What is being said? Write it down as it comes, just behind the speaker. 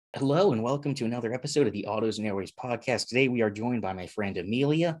Hello and welcome to another episode of the Autos and Airways podcast. Today we are joined by my friend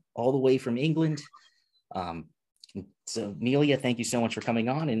Amelia, all the way from England. So Amelia, thank you so much for coming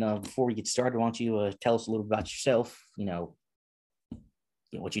on. And before we get started, why don't you tell us a little about yourself?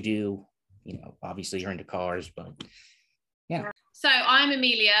 What you do. Obviously you're into cars, but yeah. So I'm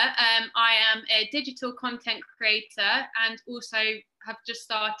Amelia. I am a digital content creator and also have just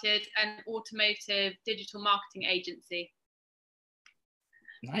started an automotive digital marketing agency.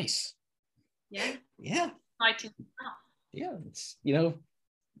 Nice. Yeah. Exciting stuff. Yeah,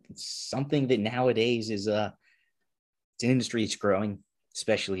 it's something that nowadays is it's an industry that's growing,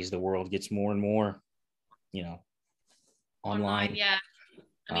 especially as the world gets more and more, online. Yeah.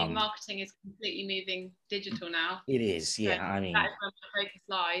 I mean, marketing is completely moving digital now. It is, yeah. So that is where my focus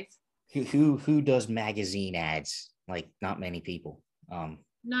lies. Who does magazine ads? Like, not many people.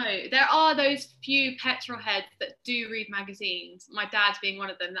 No, there are those few petrol heads that do read magazines. My dad being one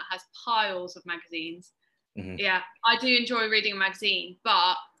of them that has piles of magazines. Mm-hmm. Yeah, I do enjoy reading a magazine,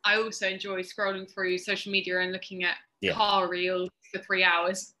 but I also enjoy scrolling through social media and looking at car reels for 3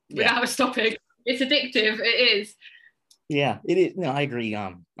 hours without stopping. It's addictive. It is. Yeah, it is. No, I agree.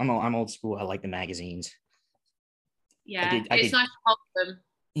 I'm old school. I like the magazines. Yeah, it's nice to hold them.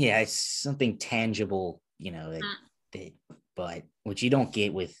 Yeah, it's something tangible, but which you don't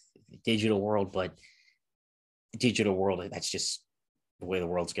get with the digital world. But the digital world, that's just the way the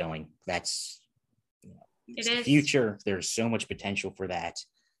world's going. That's it's the future. There's so much potential for that.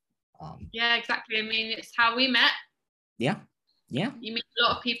 Yeah, exactly. I mean, it's how we met. Yeah. You meet a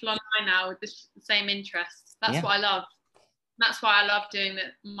lot of people online now with the same interests. That's what I love. That's why I love doing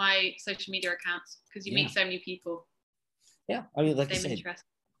my social media accounts, because you meet so many people. Yeah, I mean, like I said,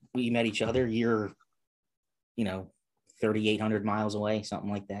 we met each other. You're, 3,800 miles away,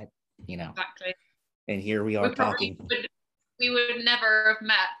 something like that. Exactly. And here we are talking. We would never have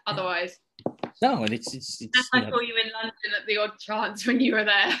met otherwise. No, and it's I saw you in London at the odd chance when you were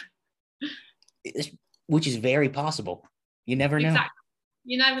there. Which is very possible. You never know. Exactly.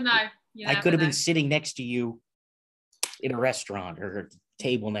 You never know. I could have been sitting next to you in a restaurant or a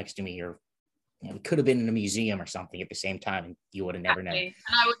table next to me, or we could have been in a museum or something at the same time, and you would have never known. And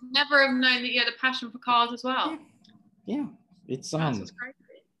I would never have known that you had a passion for cars as well. Yeah, it's That's crazy.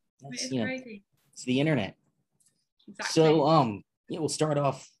 It's crazy. It's the internet. Exactly. So we'll start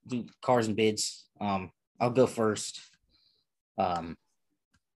off the cars and bids. I'll go first. So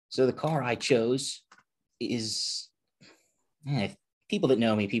the car I chose is people that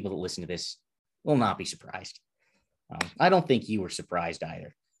know me, people that listen to this will not be surprised. I don't think you were surprised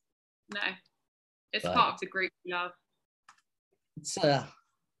either. No, it's part of the group we love. It's a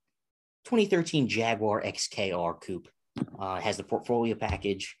 2013 Jaguar XKR Coupe. It has the portfolio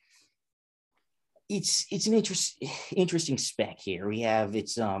package. It's an interesting spec here. We have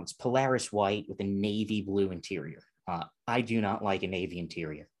it's Polaris white with a navy blue interior. I do not like a navy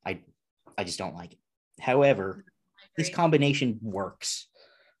interior. I just don't like it. However, this combination works.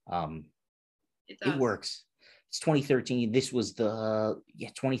 It works. It's 2013. This was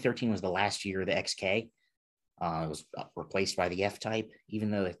 2013 was the last year of the XK. It was replaced by the F-Type,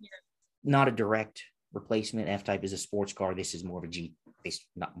 even though it's not a direct replacement. F-Type is a sports car. This is more of a G.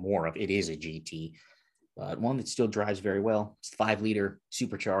 Not more of it is a GT, but one that still drives very well. It's 5-liter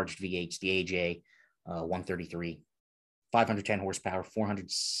supercharged V8. It's the AJ 133, 510 horsepower,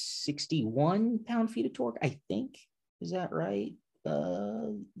 461 pound-feet of torque. I think, is that right?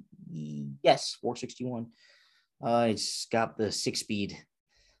 Yes, 461. It's got the 6-speed.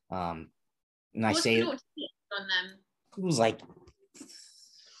 And I say it on them? It was like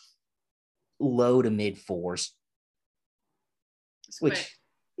low to mid fours, which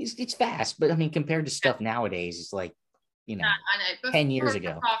it's fast, but I mean, compared to stuff nowadays, it's like, I know, 10 years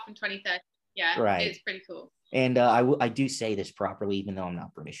ago. From 2030. Yeah, right. It's pretty cool. And I do say this properly, even though I'm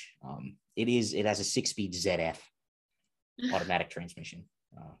not British. It has a 6-speed ZF automatic transmission.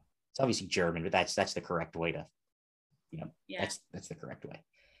 It's obviously German, but that's the correct way to, that's the correct way.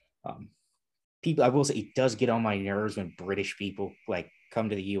 People, I will say, it does get on my nerves when British people come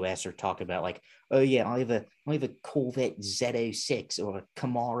to the US or talk about oh yeah, I have a Corvette Z06 or a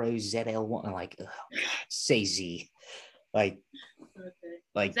Camaro ZL1. I'm like, say Z, Z.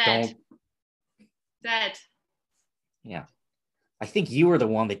 Don't. Z. Yeah, I think you were the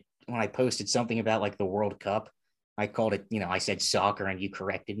one that when I posted something about the World Cup, I called it, I said soccer and you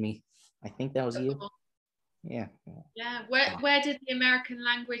corrected me. I think that was you. Yeah. Yeah. Where did the American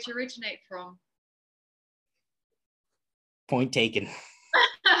language originate from? Point taken.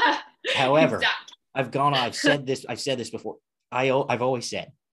 However, exactly. I've said this before. I've always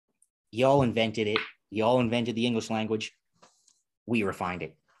said, y'all invented it. Y'all invented the English language. We refined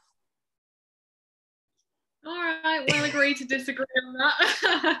it. will agree to disagree on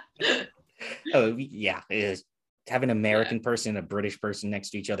that. Oh yeah, it is. Have an American person and a British person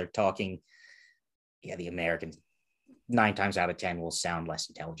next to each other talking. Yeah, the Americans 9 times out of 10 will sound less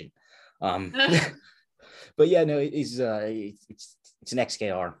intelligent. But yeah, no, it's an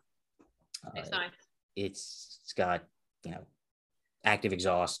XKR. It's nice. It's got, you know, active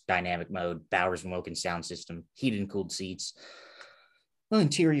exhaust, dynamic mode, Bowers and Wilkins sound system, heated and cooled seats. Well,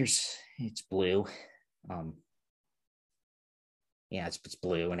 interiors, it's blue. Yeah, it's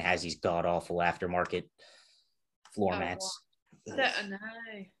blue and it has these god awful aftermarket floor mats. No,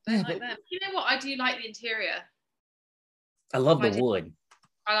 don't like them. You know what? I do like the interior. I love the wood.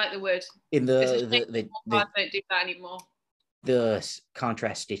 I like the wood. In the cars don't do that anymore. The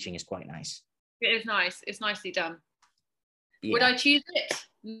contrast stitching is quite nice. It is nice. It's nicely done. Yeah. Would I choose it?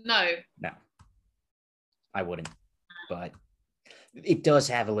 No. No, I wouldn't. But it does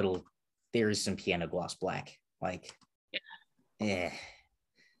have a little. There is some piano gloss black. Like, I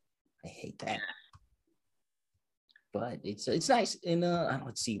hate that. Yeah. But it's nice. And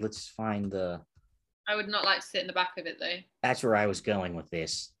let's see. Let's find the. I would not like to sit in the back of it though. That's where I was going with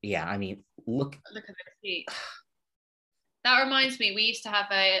this. Yeah, I mean, look at the seat. That reminds me, we used to have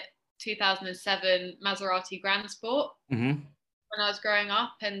a 2007 Maserati Grand Sport when I was growing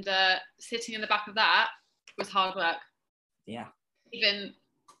up, and sitting in the back of that was hard work. Yeah.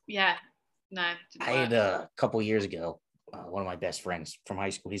 No. I had a couple years ago, one of my best friends from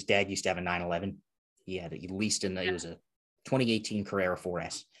high school, his dad used to have a 911. He leased it was a 2018 Carrera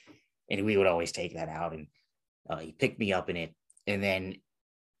 4S. And we would always take that out, and he picked me up in it. And then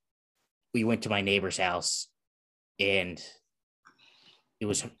we went to my neighbor's house, and it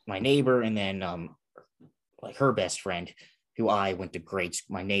was my neighbor and then like her best friend, who I went to grade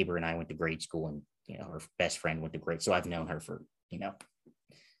school. My neighbor and I went to grade school, and you know, her best friend went to grade. So I've known her for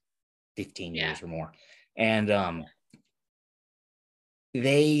 15 years or more. And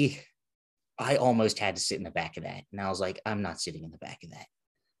I almost had to sit in the back of that, and I was like, I'm not sitting in the back of that.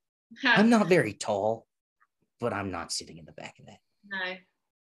 I'm not very tall, but I'm not sitting in the back of that. No.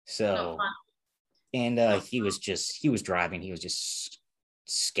 So, and he was driving. He was just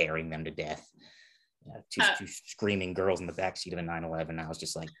scaring them to death. Two screaming girls in the backseat of a 911. I was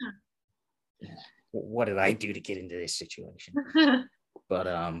just like, what did I do to get into this situation? But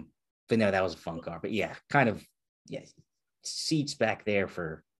no, that was a fun car. But yeah, seats back there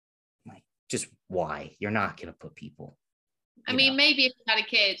for like, just why? You're not going to put people. I mean, maybe if you had a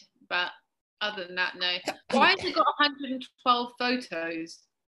kid, but other than that, no. Why has it got 112 photos?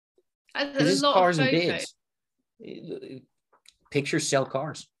 That's a lot cars of photos. And bids. Pictures sell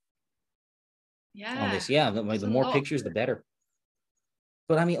cars. Yeah. On this, the more pictures, the better.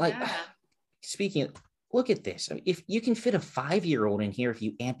 But I mean, like, speaking of, look at this. I mean, if you can fit a 5-year-old in here, if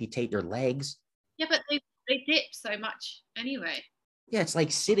you amputate their legs. Yeah, but they dip so much anyway. Yeah, it's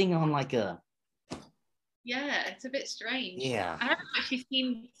like sitting on like a. Yeah, it's a bit strange. Yeah. I haven't actually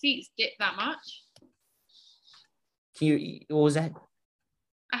seen seats dip that much. What was that?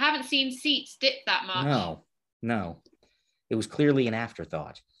 I haven't seen seats dip that much. No. It was clearly an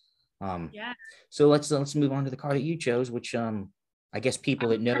afterthought. So let's move on to the car that you chose, which I guess people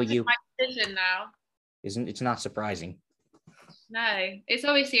that know you. My decision now. It's not surprising. No, it's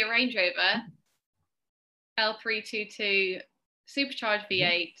obviously a Range Rover L322 supercharged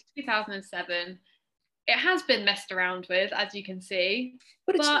V8 2007. It has been messed around with, as you can see,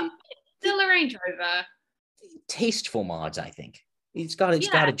 but it's still a Range Rover. Tasteful mods, I think. It's got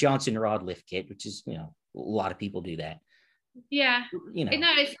a Johnson rod lift kit, which is, a lot of people do that. Yeah,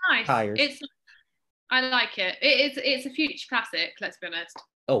 it's nice. Tires. I like it. It's a future classic. Let's be honest.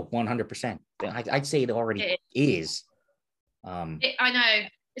 Oh, 100%. I'd say it already is. I know,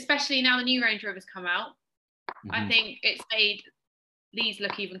 especially now the new Range Rovers come out. Mm-hmm. I think it's made these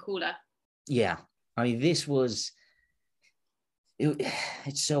look even cooler. Yeah. I mean, this was.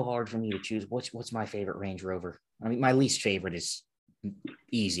 It's so hard for me to choose. What's my favorite Range Rover? I mean, my least favorite is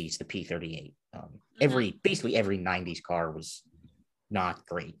easy. It's the P38. Basically every 90s car was not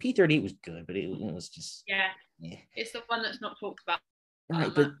great. P38 was good, but it was just. Yeah. It's the one that's not talked about.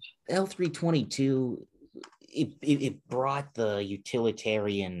 Right, but L322, it brought the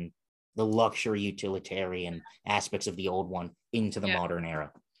luxury utilitarian aspects of the old one into the modern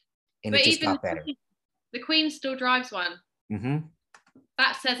era. And it just got better. The Queen still drives one. Mm-hmm.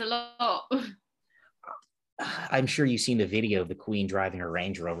 That says a lot. I'm sure you've seen the video of the Queen driving her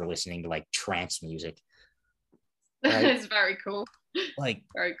Range Rover listening to like trance music. Right? It's very cool. Like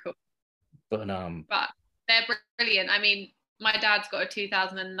very cool. But they're brilliant. I mean, my dad's got a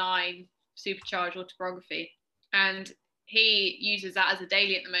 2009 supercharged autobiography, and he uses that as a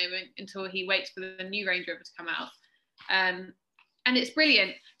daily at the moment until he waits for the new Range Rover to come out. And it's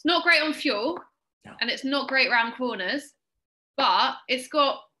brilliant. It's not great on fuel, No. and it's not great around corners, but it's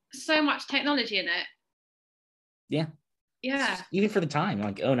got so much technology in it. Yeah. Yeah. Even for the time,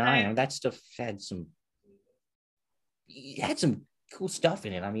 like 09, that stuff had some cool stuff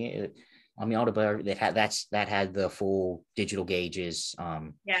in it. I mean, Autobahn that had the full digital gauges,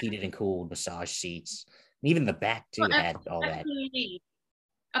 heated and cooled massage seats. Even the back too had all that.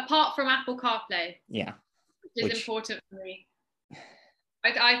 Apart from Apple CarPlay. Yeah. Which is important for me.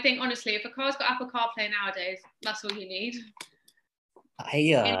 I think honestly, if a car's got Apple CarPlay nowadays, that's all you need.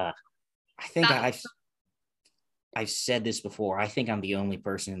 I think I've said this before. I think I'm the only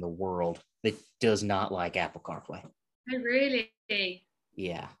person in the world that does not like Apple CarPlay. Oh, really?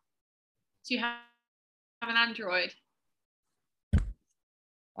 Yeah. Do you have an Android?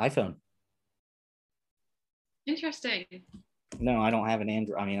 iPhone. Interesting. No, I don't have an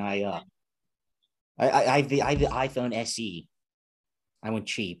Android. I mean, I have the iPhone SE. I went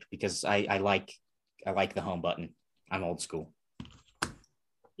cheap because I like the home button. I'm old school.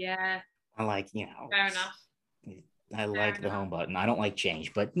 Yeah. I like, Fair enough. I like the home button. I don't like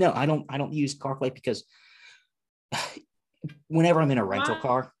change, but no, I don't use CarPlay because whenever I'm in a rental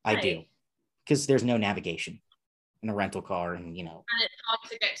car, I do, because there's no navigation in a rental car, and and it's hard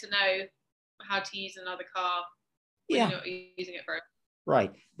to get to know how to use another car when you're not using it for it.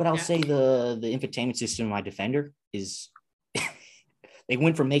 Right. But I'll say the infotainment system in my Defender is they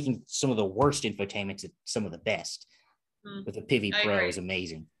went from making some of the worst infotainment to some of the best. With the Pivi Pro is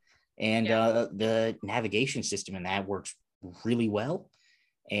amazing. And the navigation system in that works really well.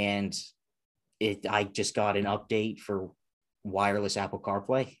 And I just got an update for wireless Apple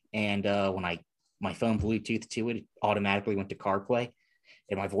CarPlay. And when my phone Bluetooth to it automatically went to CarPlay,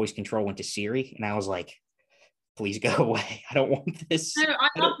 and my voice control went to Siri. And I was like, please go away. I don't want this. No,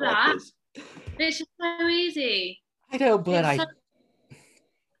 I love that. It's just so easy. I know, but I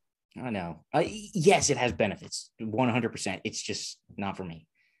know. Yes, it has benefits, 100%. It's just not for me.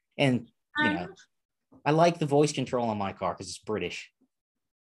 And, I like the voice control on my car because it's British.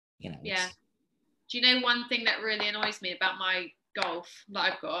 Yeah. Do you know one thing that really annoys me about my Golf that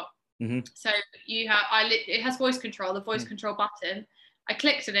I've got? Mm-hmm. So it has voice control, the voice control button. I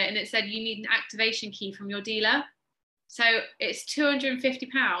clicked on it and it said you need an activation key from your dealer. So it's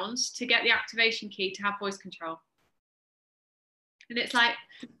 £250 to get the activation key to have voice control. And it's like,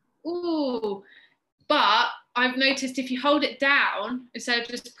 ooh. But I've noticed if you hold it down, instead of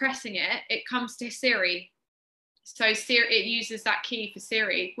just pressing it, it comes to Siri. So Siri, it uses that key for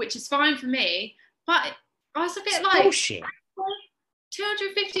Siri, which is fine for me. But I was a bit like, bullshit.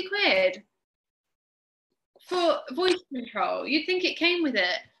 250 quid for voice control. You'd think it came with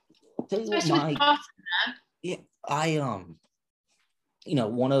it. Especially with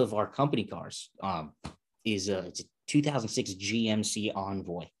one of our company cars is it's a 2006 GMC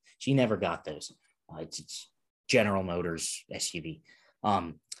Envoy. She never got those. It's General Motors SUV.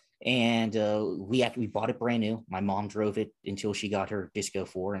 And we bought it brand new. My mom drove it until she got her Disco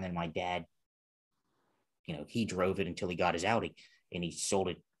 4, and then my dad, he drove it until he got his Audi, and he sold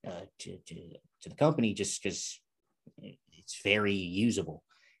it to the company just because it's very usable.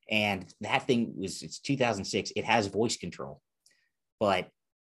 And that thing it's 2006. It has voice control, but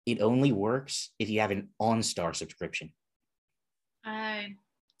it only works if you have an OnStar subscription.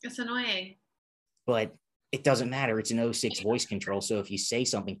 It's annoying. But it doesn't matter. It's an 06 voice control. So if you say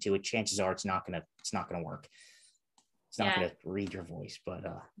something to it, chances are it's not gonna work. It's not gonna read your voice. But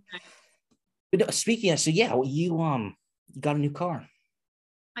but speaking of, so you got a new car.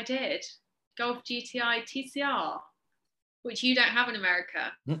 I did. Golf GTI TCR, which you don't have in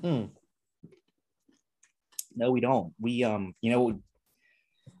America. No, we don't. We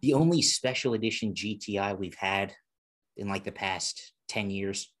the only special edition GTI we've had in like the past 10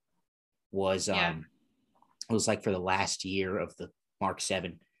 years was it was like for the last year of the Mark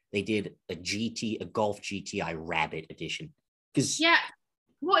 7. They did a Golf GTI Rabbit edition.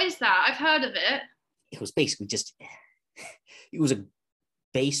 What is that? I've heard of it. It was basically it was a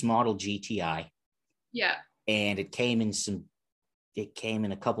base model GTI. Yeah. And it came in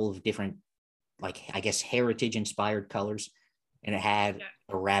a couple of different, like, I guess, heritage inspired colors. And it had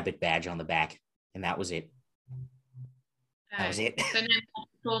a rabbit badge on the back. And that was it. That was it. So no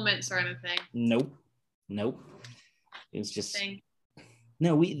performance or anything? Nope. It was just...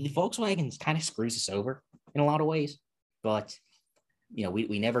 No, the Volkswagen kind of screws us over in a lot of ways. But,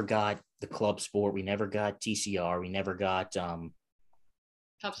 we never got the Club Sport. We never got TCR. We never got...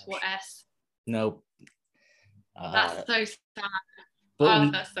 Club Sport S. Nope. That's so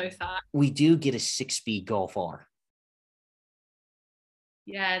sad. That's so sad. We do get a 6-speed Golf R.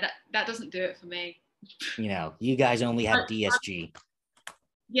 Yeah, that doesn't do it for me. You know, you guys only have DSG.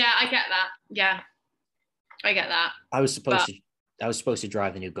 Yeah, I get that. Yeah, I get that. I was supposed to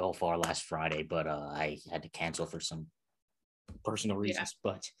drive the new Golf R last Friday, but I had to cancel for some personal reasons.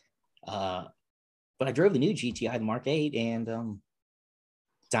 Yeah. But I drove the new GTI, the Mark 8, and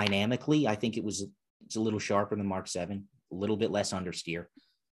dynamically, I think it's a little sharper than Mark 7, a little bit less understeer.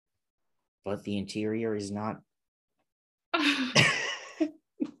 But the interior is not.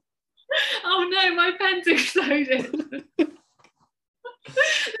 Oh no, my pen's exploded. Look at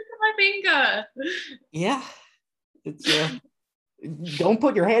my finger. Yeah. It's don't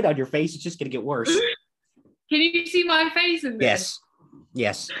put your hand on your face, it's just gonna get worse. Can you see my face in this?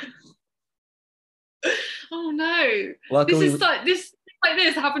 Yes. Oh no. Luckily, this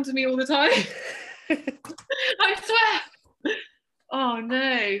happens to me all the time. I swear. Oh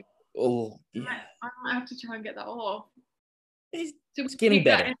no. Oh yeah. I might have to try and get that off. It's getting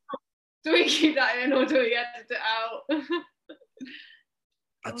better. Do we keep that in or do we edit it out?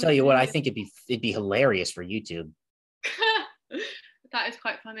 I'll tell you what, I think it'd be hilarious for YouTube. That is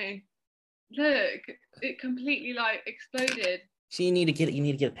quite funny. Look, it completely like exploded. So you need to get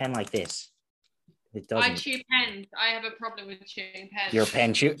a pen like this. It doesn't. I chew pens. I have a problem with chewing pens. You're a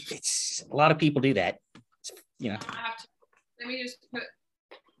pen chew. It's a lot of people do that. You know. I have to. Let me just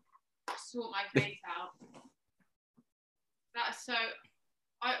sort my face out. That's so.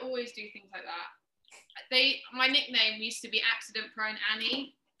 I always do things like that. My nickname used to be Accident Prone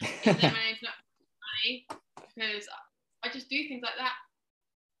Annie. My name's not Annie because I just do things like that.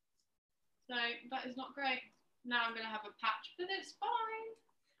 So that is not great. Now I'm gonna have a patch, but it's fine.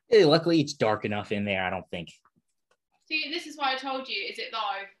 Yeah, luckily, it's dark enough in there. I don't think. See, this is why I told you. Is it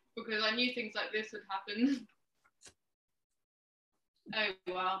live? Because I knew things like this would happen. Oh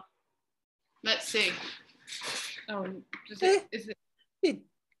well. Let's see. Oh, is it?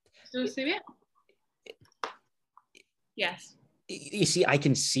 Still see it? Yes. You see, I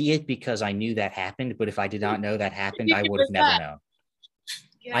can see it because I knew that happened. But if I did not know that happened, I would have never known.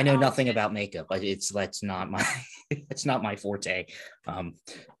 Yeah, I know nothing about makeup, but that's not my forte.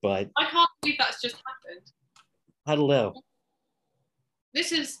 But I can't believe that's just happened. I don't know.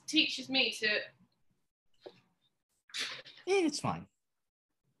 This teaches me to. Yeah, it's fine.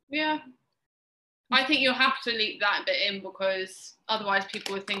 Yeah. I think you'll have to leave that bit in because otherwise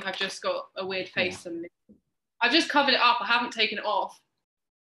people would think I've just got a weird face on me. I've just covered it up. I haven't taken it off.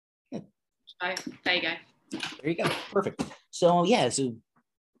 Yeah. So, there you go. There you go. Perfect. So let's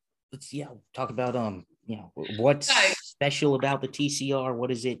talk about what's special about the TCR.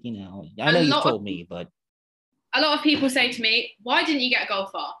 What is it? I know you've told me, but a lot of people say to me, "Why didn't you get a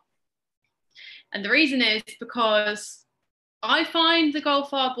Golf R?" And the reason is because I find the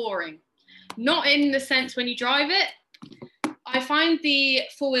Golf R boring. Not in the sense when you drive it. I find the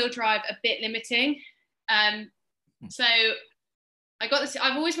four-wheel drive a bit limiting. So I got this.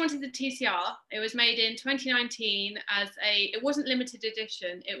 I've always wanted the TCR. It was made in 2019 it wasn't limited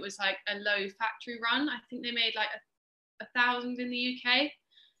edition. It was like a low factory run. I think they made like 1,000 in the UK.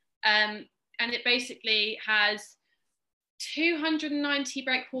 And it basically has 290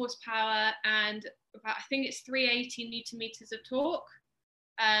 brake horsepower and about, I think it's 380 Newton meters of torque.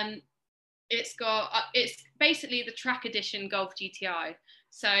 It's basically the track edition Golf GTI.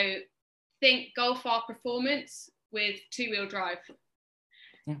 So think Golf R Performance with two-wheel drive.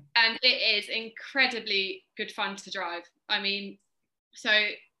 Yeah. And it is incredibly good fun to drive. I mean, so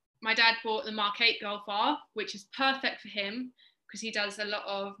my dad bought the Mark 8 Golf R, which is perfect for him because he does a lot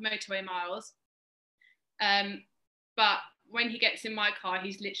of motorway miles. But when he gets in my car,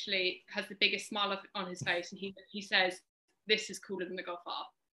 he's literally has the biggest smile on his face, and he says, "This is cooler than the Golf R."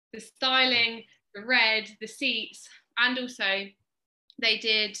 The styling, the red, the seats, and also they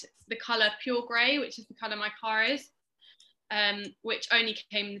did the colour pure grey, which is the colour my car is, which only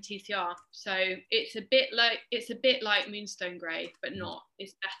came in the TCR. So it's a bit like Moonstone Grey, but not.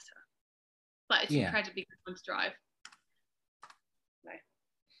 It's better, but it's incredibly good one to drive. So.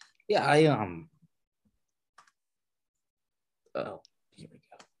 Yeah, oh, here we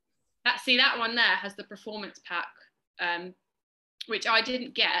go. That one there has the performance pack. Which I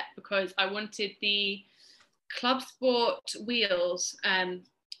didn't get because I wanted the Club Sport wheels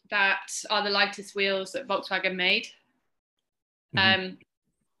that are the lightest wheels that Volkswagen made. Mm-hmm.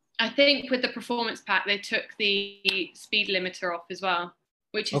 I think with the performance pack, they took the speed limiter off as well,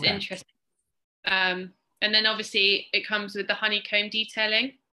 which is interesting. And then obviously it comes with the honeycomb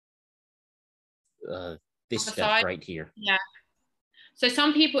detailing. This stuff right here. Yeah. So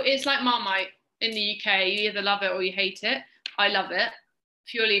some people, it's like Marmite in the UK. You either love it or you hate it. I love it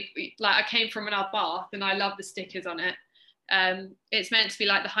purely, like I came from an Abarth and I love the stickers on it. It's meant to be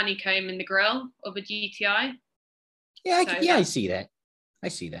like the honeycomb in the grill of a GTI. Yeah, I see that. I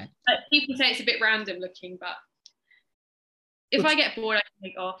see that. People say it's a bit random looking, but if I get bored, I can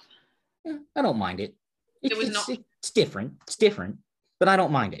take it off. Yeah, I don't mind it. It's different. It's different, but I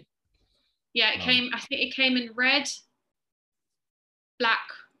don't mind it. Yeah, I think it came in red, black,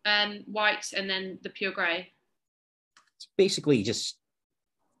 and white, and then the pure gray. It's basically just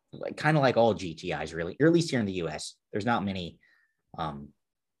kind of like all GTIs, really, or at least here in the US. There's not many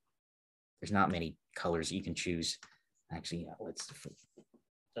colors you can choose. Actually,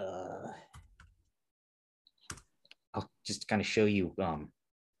 I'll just kind of show you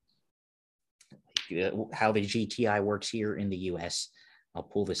how the GTI works here in the US. I'll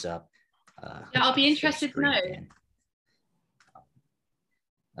pull this up. Yeah, I'll be interested to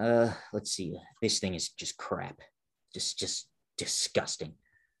know. Let's see. This thing is just crap. Just disgusting.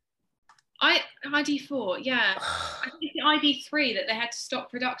 ID4, yeah. I think it's the ID3 that they had to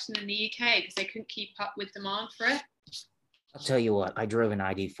stop production in the UK because they couldn't keep up with demand for it. I'll tell you what, I drove an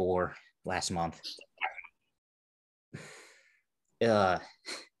ID4 last month. Within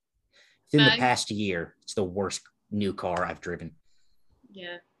the past year, it's the worst new car I've driven.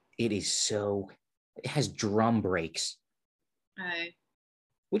 Yeah. It has drum brakes. Oh.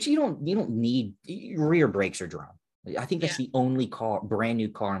 Which you don't need. Rear brakes are drum. I think that's the only brand new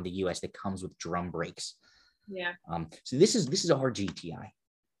car in the US that comes with drum brakes. Yeah. So this is our GTI.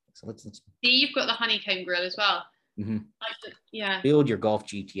 So let's see, you've got the honeycomb grill as well. Mm-hmm. Yeah. Build your Golf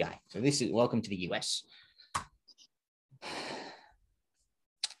GTI. So this is welcome to the US.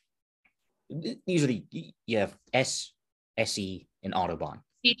 Usually you have S, SE, and Autobahn.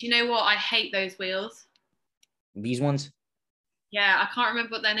 Do you know what? I hate those wheels. These ones? Yeah, I can't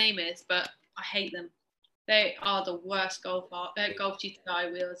remember what their name is, but I hate them. They are the worst Golf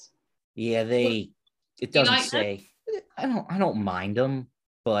GTI wheels. Yeah, it doesn't say. Them? I don't mind them,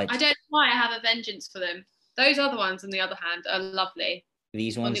 but I don't know why I have a vengeance for them. Those other ones, on the other hand, are lovely.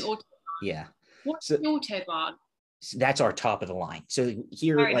 These ones? On the Autobahn. Yeah. What's the Autobahn? That's our top of the line. So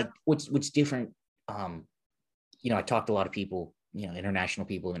here, what's different, I talked to a lot of people, international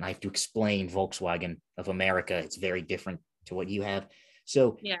people, and I have to explain Volkswagen of America. It's very different to what you have.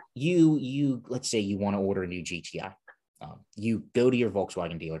 So you let's say you want to order a new GTI. You go to your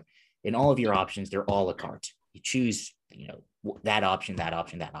Volkswagen dealer, and all of your options, they're a la carte. You choose, that option, that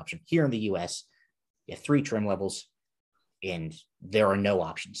option, that option. Here in the US, you have 3 trim levels, and there are no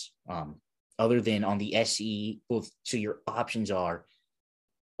options. Other than on the SE, so your options are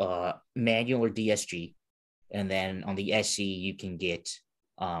manual or DSG, and then on the SE you can get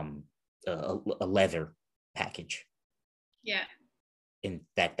a leather package. Yeah. And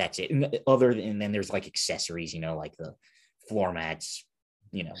that's it. And then there's like accessories, like the floor mats,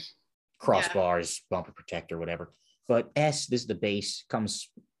 crossbars, bumper protector, whatever. But this is the base, comes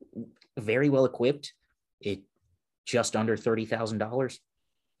very well equipped. It just under $30,000.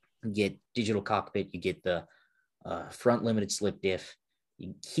 You get digital cockpit, you get the front limited slip diff,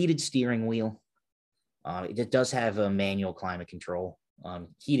 heated steering wheel. It does have a manual climate control,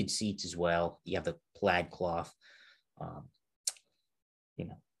 heated seats as well. You have the plaid cloth.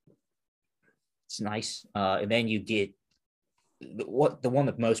 It's nice. And then you get the one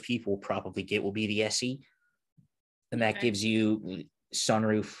that most people probably get will be the SE, and that gives you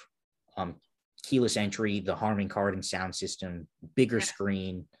sunroof, keyless entry, the Harman Kardon sound system, bigger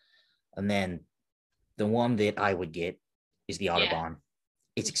screen. And then the one that I would get is the Autobahn.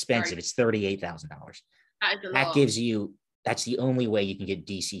 It's expensive. It's $38,000. That gives you, that's the only way you can get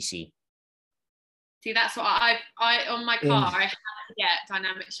DCC. See, that's what I on my car, I had to get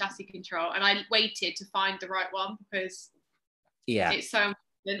dynamic chassis control, and I waited to find the right one because it's so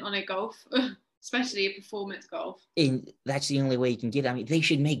important on a Golf, especially a performance Golf. And that's the only way you can get it. I mean, they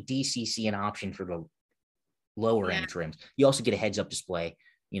should make DCC an option for the lower end trims. You also get a heads-up display,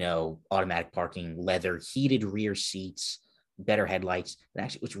 automatic parking, leather, heated rear seats, better headlights. And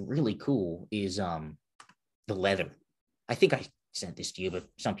actually, what's really cool is the leather. I think I sent this to you, but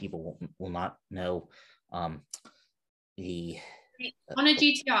some people will not know. On a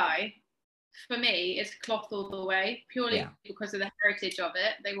GTI, for me, it's cloth all the way, purely because of the heritage of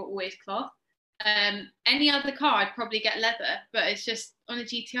it. They were always cloth. Any other car, I'd probably get leather, but it's just on a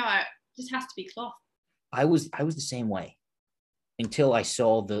GTI, it just has to be cloth. I was the same way until I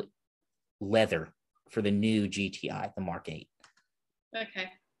saw the leather for the new GTI, the Mark 8. Okay.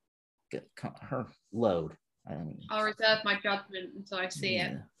 Her load. I'll reserve my judgment until I see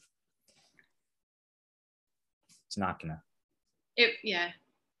it. It's not gonna.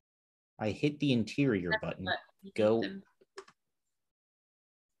 I hit the interior button. Go.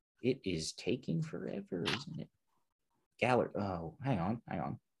 It is taking forever, isn't it? Gallard. Oh, hang on.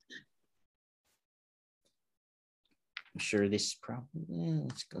 I'm sure this probably.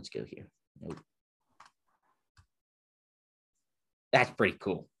 Let's go here. Nope. That's pretty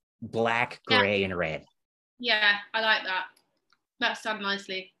cool. Black, gray, and red. Yeah, I like that. That's done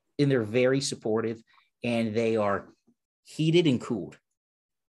nicely. And they're very supportive, and they are heated and cooled.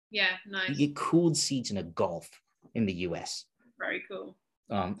 Yeah, nice. You get cooled seats in a Golf in the US. Very cool.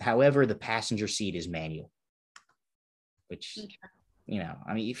 However, the passenger seat is manual, which,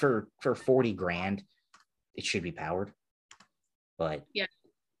 I mean, for 40 grand, it should be powered. But yeah,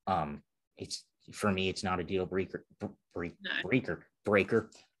 it's, for me, it's not a deal breaker.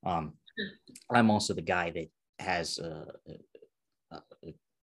 I'm also the guy that has a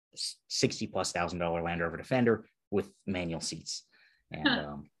 $60,000+ Land Rover Defender with manual seats,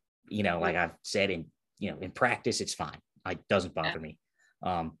 and like I've said, in practice, it's fine. It doesn't bother me.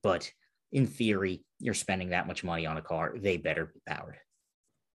 But in theory, you're spending that much money on a car, they better be powered.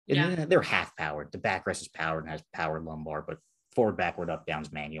 And they're half powered. The backrest is powered and has powered lumbar, but forward, backward, up,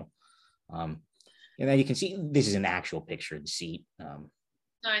 down's manual. And then you can see this is an actual picture of the seat.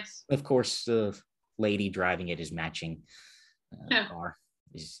 Nice. Of course, the lady driving it is matching car.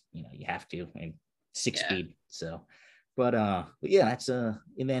 Is you have to, and 6-speed. So, but yeah, that's and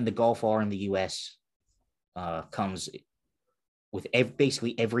then the Golf R in the US comes with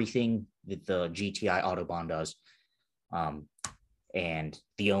basically everything that the GTI Autobahn does. And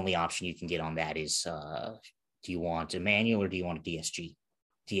the only option you can get on that is do you want a manual or do you want a DSG?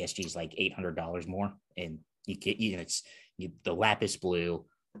 DSG is like $800 more, and you get the lapis blue,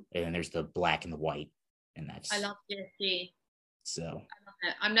 and then there's the black and the white, and that's. I love DSG. So. I love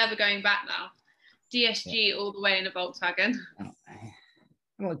it. I'm never going back now. DSG all the way in a Volkswagen.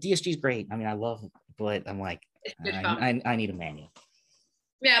 Well, DSG is great. I mean, I love it, but I'm like, I need a manual.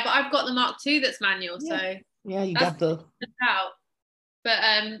 Yeah, but I've got the Mark II that's manual, so. Yeah, you got the. Out. But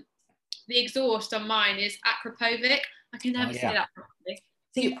the exhaust on mine is Akrapovic. I can never say that properly.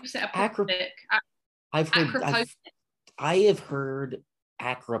 I've heard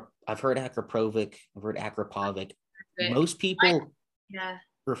Akrapovic. I've heard Akrapovic. Most people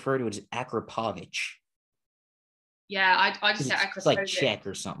refer to it as Akrapovic. Yeah, I just say Akrapovic. It's like Czech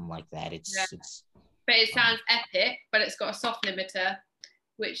or something like that. But it sounds epic, but it's got a soft limiter,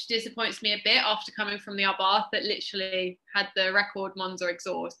 which disappoints me a bit after coming from the Abarth that literally had the record Monza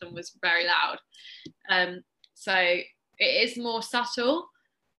exhaust and was very loud. So it is more subtle,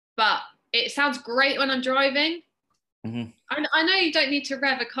 but it sounds great when I'm driving. Mm-hmm. I know you don't need to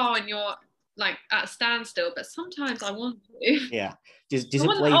rev a car when you're like at a standstill, but sometimes I want to. Yeah. Does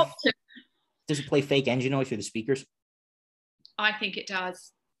it play fake engine noise through the speakers? I think it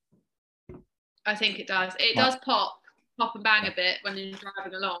does. It does pop and bang a bit when you're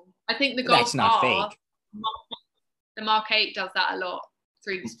driving along. I think the Golf That's not fake. The Mark 8 does that a lot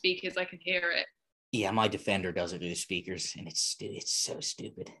through the speakers. I can hear it. Yeah, my Defender does it through the speakers, and it's so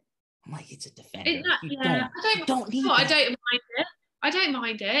stupid. I'm like, it's a Defender. I don't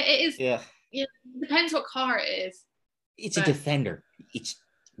mind it. It is. Yeah. It depends what car it is. It's a Defender. It's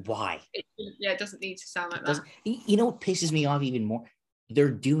why. It doesn't need to sound like that. You know what pisses me off even more? They're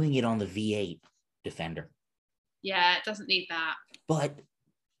doing it on the V8 Defender. Yeah, it doesn't need that. But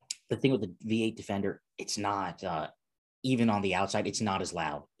the thing with the V8 Defender, it's not, even on the outside, it's not as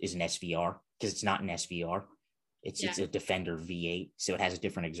loud as an SVR, because it's not an SVR. It's a Defender V8, so it has a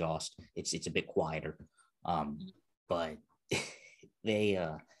different exhaust. It's a bit quieter. But they,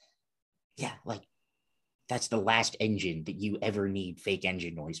 like, that's the last engine that you ever need fake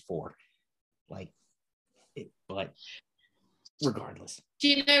engine noise for. But regardless. Do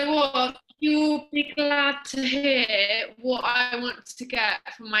you know what? You'll be glad to hear what I want to get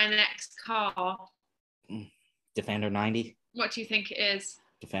for my next car. Defender 90? What do you think it is?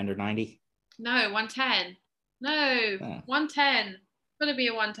 Defender 90? No, 110. No, 110. It's going to be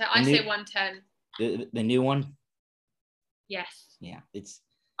a 110. Say 110. The new one? Yes. Yeah,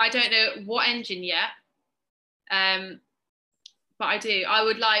 I don't know what engine yet. But I do. I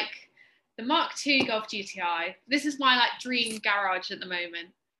would like the Mark II Golf GTI. This is my dream garage at the moment.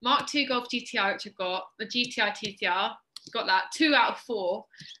 Mark II Golf GTI, which I've got, the GTI TTR, got that 2 out of 4.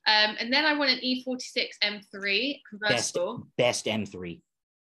 And then I want an E46 M3 convertible. Best M3.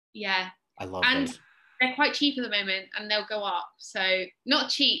 Yeah. I love those. They're quite cheap at the moment, and they'll go up. So not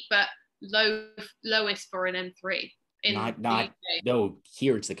cheap, but lowest for an M3. No,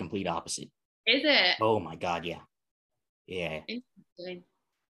 here it's the complete opposite. Is it? Oh my God, yeah. Interesting.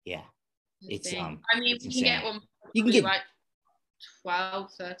 Yeah. It's I mean, you can get one. You can get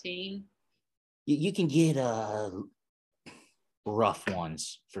 12, 13. You can get rough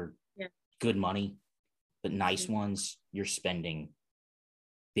ones for good money. but nice ones, you're spending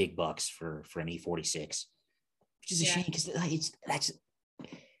big bucks for an E46, which is a shame because that's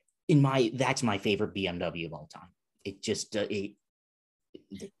my favorite BMW of all time. It just but it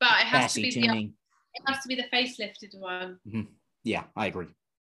has to be tuning. It has to be the facelifted one. Mm-hmm. Yeah, I agree.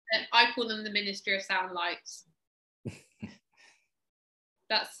 I call them the Ministry of Sound Lights.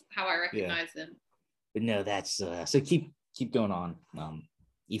 That's how I recognize them. But no, that's so keep going on.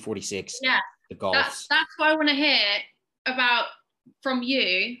 E46. Yeah, the Golfs. That's what I want to hear about from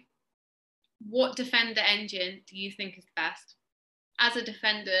you. What Defender engine do you think is the best as a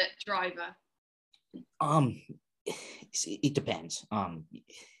Defender driver? It depends.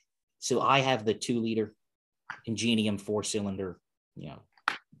 So I have the 2-liter Ingenium 4-cylinder. You know,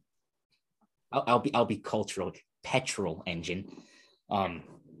 I'll be cultural petrol engine.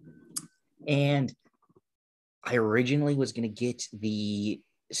 And I originally was going to get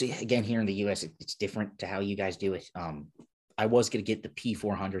so again, here in the US, it's different to how you guys do it. I was going to get the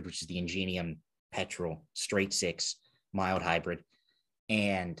P400, which is the Ingenium petrol straight 6 mild hybrid.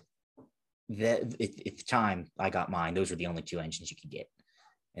 And at the time I got mine, those were the only 2 engines you could get.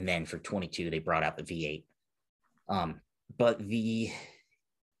 And then for 22, they brought out the V8. But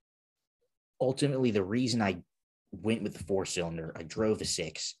ultimately the reason I went with the 4-cylinder, I drove the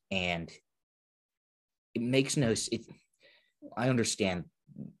 6, and it makes no sense. I understand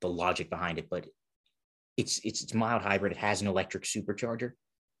the logic behind it, but it's mild hybrid. It has an electric supercharger,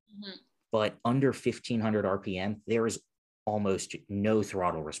 but under 1500 RPM, there is almost no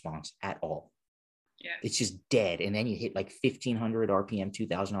throttle response at all. Yeah, it's just dead. And then you hit like 1500 RPM,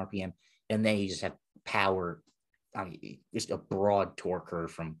 2000 RPM, and then you just have power. I mean, just a broad torque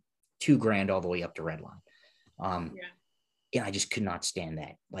curve from $2,000 all the way up to redline. And I just could not stand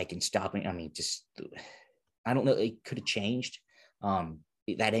that. Like, in stopping, I mean, just, I don't know. It could have changed.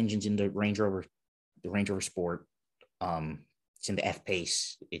 That engine's in the Range Rover Sport. It's in the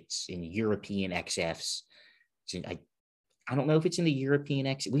F-Pace. It's in European XFs. I don't know if it's in the European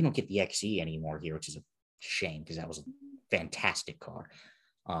X. We don't get the XE anymore here, which is a shame because that was a fantastic car.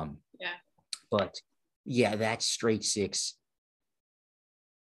 But yeah, that straight 6,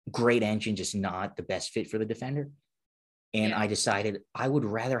 great engine, just not the best fit for the Defender. And I decided I would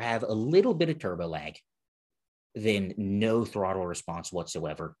rather have a little bit of turbo lag than no throttle response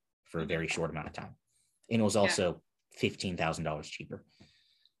whatsoever for a very short amount of time. And it was also $15,000 cheaper.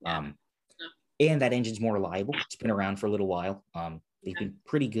 And that engine's more reliable. It's been around for a little while. They've been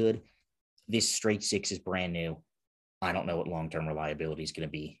pretty good. This straight 6 is brand new. I don't know what long-term reliability is going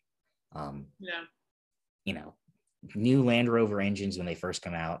to be. You know, new Land Rover engines, when they first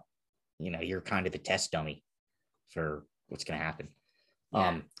come out, you know, you're kind of the test dummy for what's going to happen.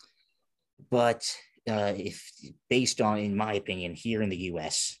 But if based on, in my opinion, here in the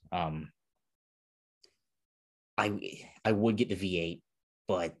US, I would get the V8,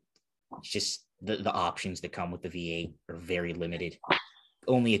 but just the options that come with the V8 are very limited.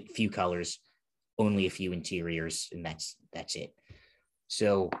 Only a few colors, only a few interiors, and that's it.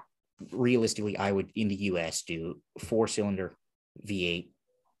 So realistically, I would, in the US, do 4-cylinder, V8,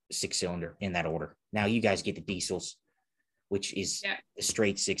 6-cylinder, in that order. Now you guys get the diesels, which is a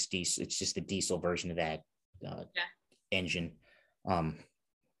straight 6 diesel. It's just the diesel version of that engine. Again,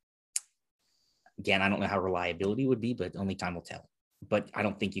 I don't know how reliability would be, but only time will tell. But I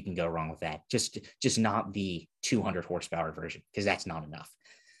don't think you can go wrong with that. Just not the 200 horsepower version, because that's not enough.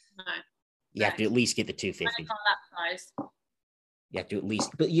 No. You have to at least get the 250. That size. You have to at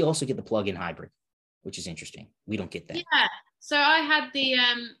least, but you also get the plug-in hybrid, which is interesting. We don't get that. Yeah. So I had the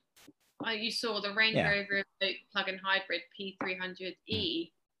you saw the Range Rover plug-in hybrid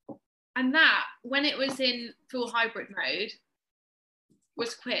P300E, and that, when it was in full hybrid mode,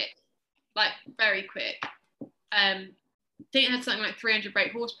 was quick, like very quick. I think it had something like 300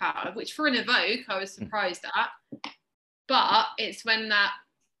 brake horsepower, which for an Evoque I was surprised at. But it's when that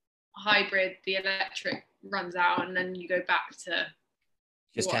hybrid, the electric, runs out, and then you go back to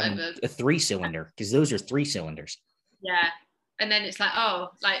just having a 3-cylinder, because those are 3 cylinders. Yeah, and then it's like,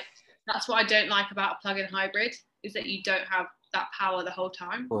 that's what I don't like about a plug-in hybrid, is that you don't have that power the whole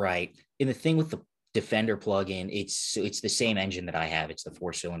time. Right. And the thing with the Defender plug-in, it's the same engine that I have. It's the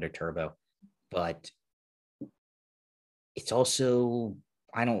 4-cylinder turbo, but it's also,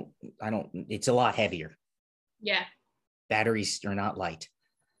 it's a lot heavier. Yeah. Batteries are not light.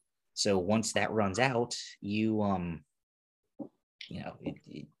 So once that runs out,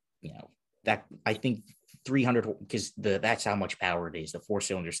 that, I think 300, because that's how much power it is. The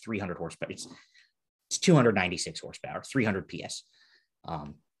 4-cylinder is 300 horsepower. It's 296 horsepower, 300 PS,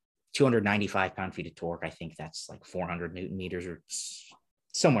 295 pound-feet of torque. I think that's like 400 Newton meters or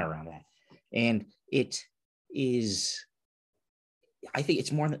somewhere around that. And it is, I think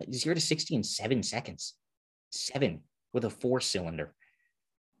it's more than 0 to 60 in 7 seconds. 7 with a 4-cylinder.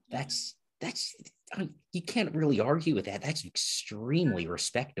 That's I mean, you can't really argue with that. That's extremely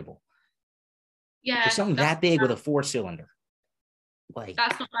respectable. Yeah. For something that big with a 4-cylinder. Like,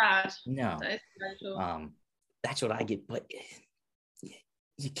 that's not bad. No. That's what I get, but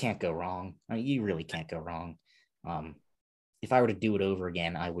you can't go wrong. I mean, you really can't go wrong. If I were to do it over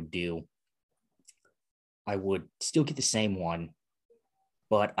again, I would still get the same one,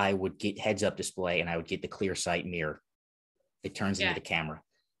 but I would get heads-up display and I would get the clear sight mirror. It turns into the camera.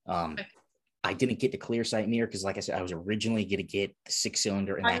 I didn't get the clear sight mirror because, like I said, I was originally going to get the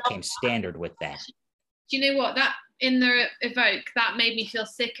 6-cylinder, and that came standard with that. Do you know what? That in the Evoque, that made me feel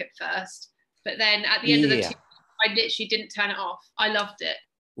sick at first, but then at the end of the 2, I literally didn't turn it off. I loved it.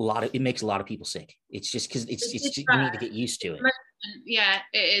 It makes a lot of people sick. It's just because it's you need to get used to it. Yeah,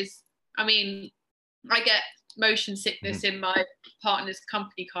 it is. I mean, I get motion sickness in my partner's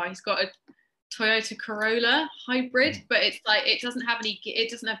company car. He's got a Toyota Corolla hybrid, but it's like it doesn't have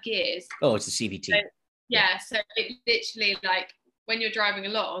gears. Oh, it's a CVT. So it literally, like, when you're driving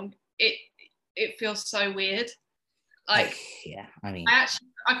along, it feels so weird. Like, I mean, I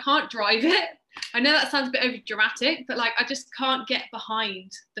can't drive it. I know that sounds a bit over dramatic, but like I just can't get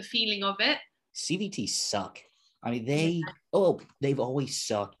behind the feeling of it. CVTs suck. I mean, they've always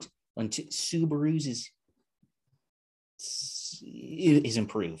sucked until Subaru's is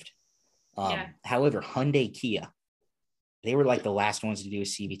improved. However, Hyundai, Kia, they were like the last ones to do a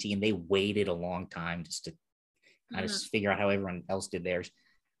CVT, and they waited a long time just to kind of figure out how everyone else did theirs.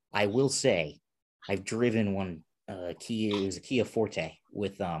 I will say, I've driven one Kia. It was a Kia Forte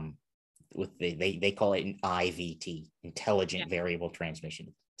with they call it an IVT, intelligent variable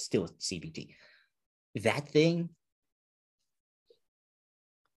transmission. Still a CVT. That thing,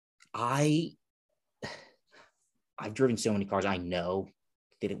 I've driven so many cars. I know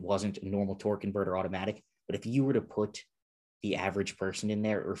that it wasn't a normal torque converter automatic, but if you were to put the average person in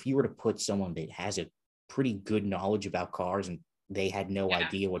there, or if you were to put someone that has a pretty good knowledge about cars and they had no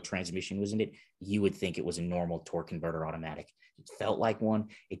idea what transmission was in it, you would think it was a normal torque converter automatic. It felt like one.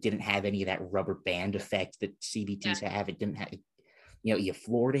 It didn't have any of that rubber band effect that CVTs have. It didn't have, you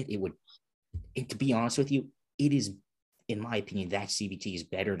floored it. To be honest with you, it is, in my opinion, that CVT is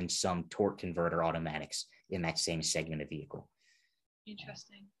better than some torque converter automatics in that same segment of vehicle.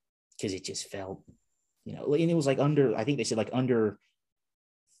 Interesting. Because it just felt, and it was like I think they said like under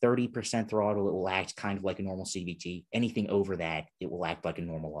 30% throttle, it will act kind of like a normal CVT. Anything over that, it will act like a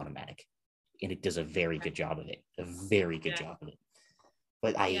normal automatic. And it does a very good job of it. A very good job of it.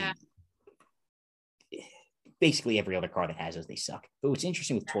 But basically every other car that has those, they suck. But what's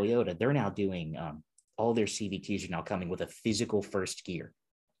interesting with Toyota, they're now doing, all their CVTs are now coming with a physical first gear.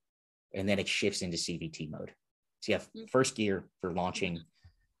 And then it shifts into CVT mode. So you have first gear for launching,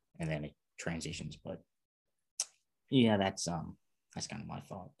 and then it transitions. But yeah, that's kind of my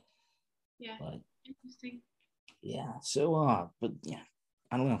thought. Yeah. But, interesting. Yeah. So but yeah,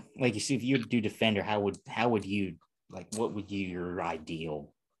 I don't know. Like, you see, if you do Defender, how would you, like, what would your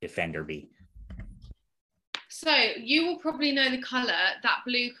ideal Defender be? So you will probably know the color, that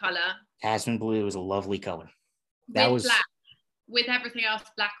blue color. Tasman blue is a lovely color. That was black, with everything else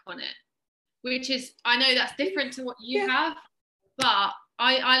black on it, which is, I know that's different to what you have, but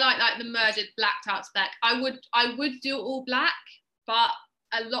I like the murdered blacked out spec. I would do all black, but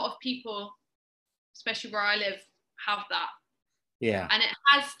a lot of people, especially where I live, have that. Yeah. And it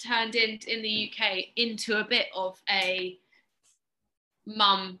has turned in the UK into a bit of a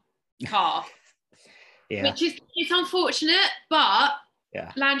mum car. Which is, it's unfortunate, but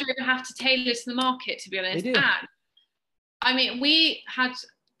Land Rover have to tailor to the market, to be honest. They do. And I mean, we had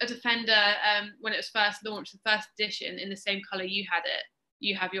a Defender when it was first launched, the first edition, in the same color you had it.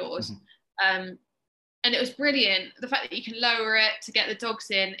 You have yours. And it was brilliant. The fact that you can lower it to get the dogs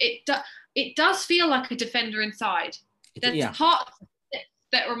in, it does feel like a Defender inside. There's parts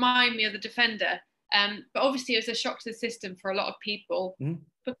that remind me of the Defender, but obviously it was a shock to the system for a lot of people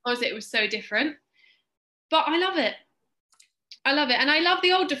because it was so different. But I love it. And I love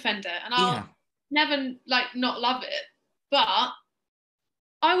the old Defender, and I'll never not love it. But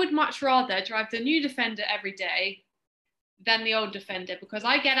I would much rather drive the new Defender every day than the old Defender, because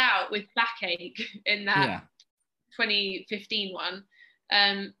I get out with backache in that 2015 one.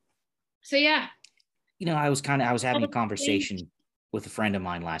 So yeah. I was having a conversation with a friend of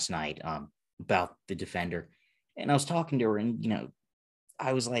mine last night about the Defender, and I was talking to her, and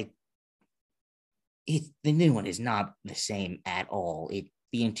I was like, the new one is not the same at all.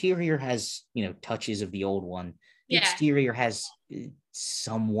 The interior has touches of the old one. The exterior has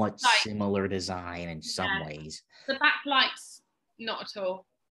somewhat similar design in some ways. The backlights, not at all.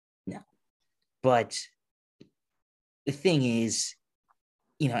 No. But the thing is,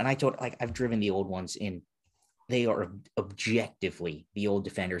 and I told, like, I've driven the old ones, and they are objectively, the old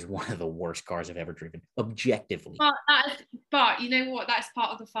Defender is one of the worst cars I've ever driven. Objectively. But you know what? That's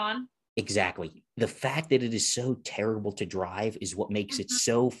part of the fun. Exactly. The fact that it is so terrible to drive is what makes it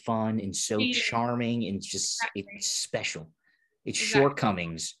so fun and so charming, and just it's special. Its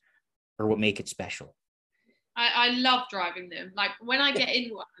shortcomings are what make it special. I love driving them. Like when I get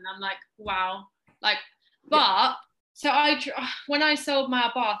in one, I'm like, wow. Like, but so when I sold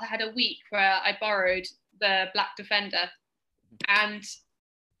my Abarth, I had a week where I borrowed the black Defender, and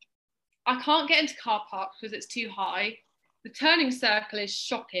I can't get into car parks because it's too high. The turning circle is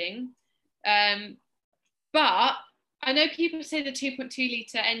shocking. But I know people say the 2.2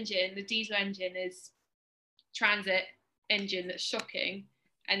 litre engine, the diesel engine, is transit engine that's shocking,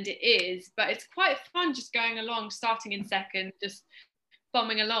 and it is, but it's quite fun just going along, starting in second, just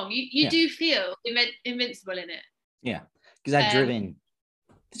bombing along. You do feel invincible in it. Yeah, because I've driven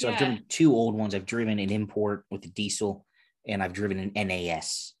two old ones. I've driven an import with the diesel, and I've driven an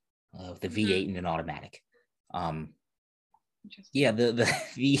NAS with the V8 and an automatic. Yeah,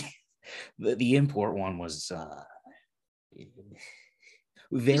 the import one was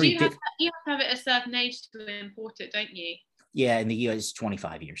very. You have to have it a certain age to import it, don't you? Yeah, in the US, it's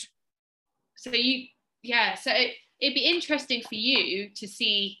 25 years. So so it'd be interesting for you to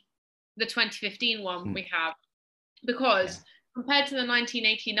see the 2015 one we have, because compared to the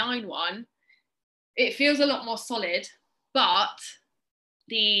 1989 one, it feels a lot more solid, but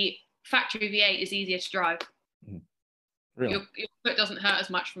the factory V8 is easier to drive. Really? Your foot doesn't hurt as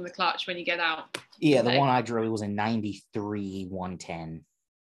much from the clutch when you get out. Yeah, the one I drove was a 93 110.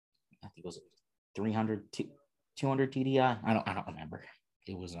 I think it was 300 200 TDI. I don't remember.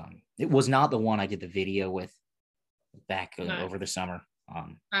 It was not the one I did the video with back over the summer.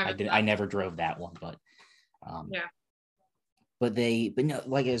 I never drove that one, but but no,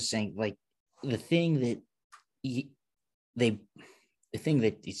 like I was saying, like the thing that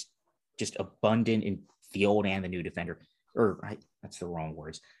is just abundant in the old and the new Defender, that's the wrong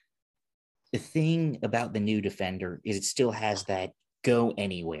words. The thing about the new Defender is it still has that go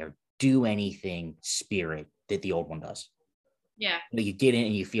anywhere, do anything spirit that the old one does. Yeah. You get in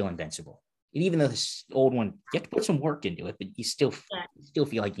and you feel invincible. And even though this old one, you have to put some work into it, but you still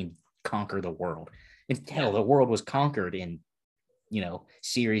feel like you can conquer the world. And hell, the world was conquered in,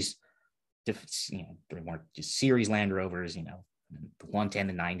 series, just series Land Rovers, the 110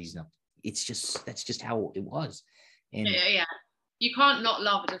 and 90s. That's just how it was. And you can't not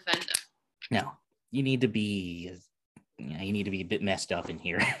love a Defender. No, you need to be a bit messed up in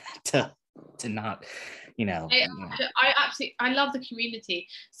here to not, I love the community.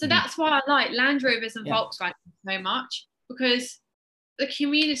 So that's why I like Land Rovers and Volkswagen so much, because the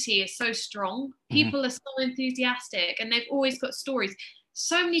community is so strong. People are so enthusiastic, and they've always got stories.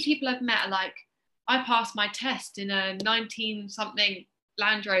 So many people I've met are like, I passed my test in a 19-something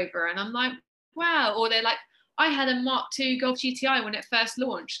Land Rover, and I'm like, wow. Or they're like, I had a Mark II Golf GTI when it first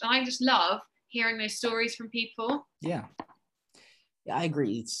launched. And I just love hearing those stories from people. Yeah, I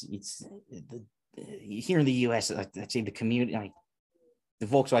agree. It's here in the US, I'd say the community, the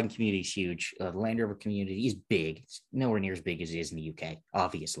Volkswagen community is huge. The Land Rover community is big. It's nowhere near as big as it is in the UK,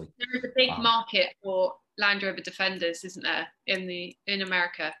 obviously. There is a big market for Land Rover Defenders, isn't there, in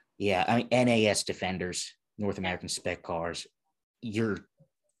America? Yeah, I mean, NAS Defenders, North American spec cars, you're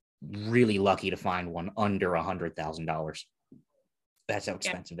really lucky to find one under $100,000. That's how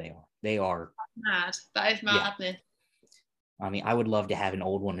expensive they are. They are mad. That is madness. Yeah. I mean, I would love to have an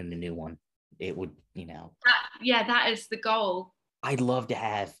old one and a new one. It would, that is the goal. I'd love to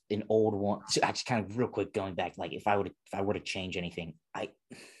have an old one. So I just kind of real quick going back, like if I were to change anything,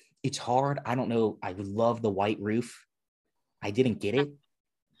 it's hard. I don't know. I love the white roof. I didn't get it,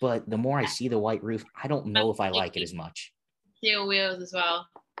 but the more I see the white roof, I don't know if I like it as much. Steel wheels as well.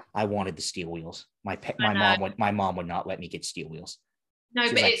 I wanted the steel wheels. My mom would not let me get steel wheels. No,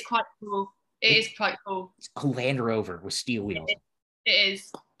 but it's quite cool. It is quite cool. It's a Land Rover with steel wheels. It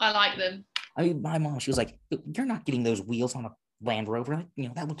is. I like them. I mean, my mom, she was like, "You're not getting those wheels on a Land Rover.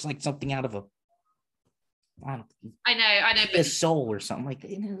 That looks like something out of a." I know. A Soul or something like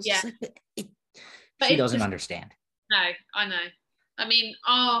that. She doesn't understand. No, I know. I mean,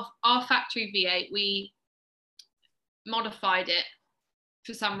 our factory V8, we modified it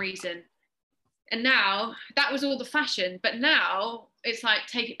for some reason, and now that was all the fashion. But now it's like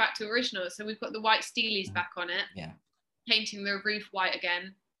take it back to original. So we've got the white Steelies back on it. Yeah. Painting the roof white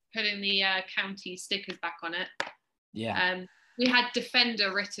again, putting the county stickers back on it. Yeah. we had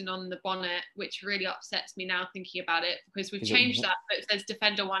Defender written on the bonnet, which really upsets me now thinking about it, because we've changed that, but it says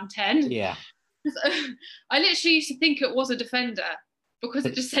Defender 110. Yeah. I literally used to think it was a Defender because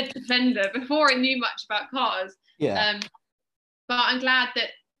it just said Defender before I knew much about cars. Yeah. But I'm glad that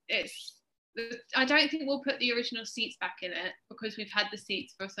I don't think we'll put the original seats back in it because we've had the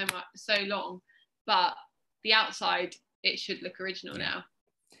seats for so long. But the outside, it should look original now.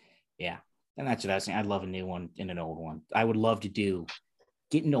 Yeah. And that's what I was saying. I'd love a new one and an old one. I would love to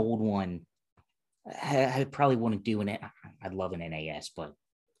get an old one. I probably wouldn't do I'd love an NAS, but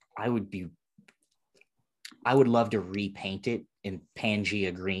I would love to repaint it in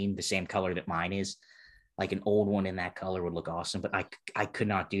Pangea green, the same color that mine is. Like an old one in that color would look awesome, but I could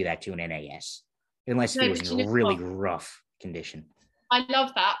not do that to an NAS unless it was in a really rough condition. I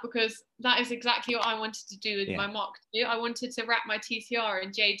love that because that is exactly what I wanted to do with my Mark II. I wanted to wrap my TCR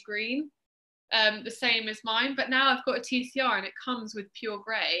in jade green, the same as mine, but now I've got a TCR and it comes with pure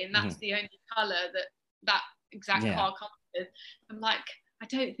grey, and that's the only color that exact car comes with. I'm like, I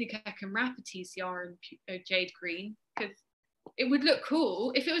don't think I can wrap a TCR in jade green because it would look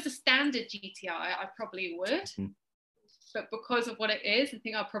cool. If it was a standard GTI, I probably would. But because of what it is, I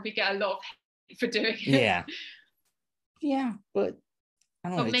think I'll probably get a lot of hate for doing it. Yeah. Yeah, but I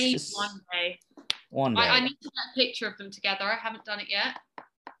don't know. But maybe one day. One day. I need to get a picture of them together. I haven't done it yet.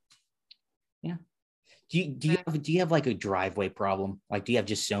 Yeah. Do you have like a driveway problem? Like, do you have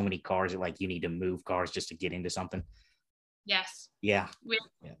just so many cars that like you need to move cars just to get into something? Yes. Yeah.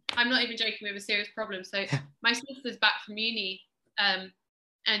 I'm not even joking. We have a serious problem. So my sister's back from uni,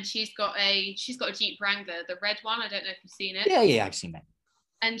 and she's got a Jeep Wrangler, the red one. I don't know if you've seen it. Yeah, I've seen that.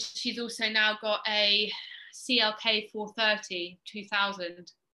 And she's also now got a CLK 430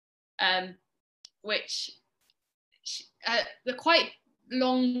 2000, which they're quite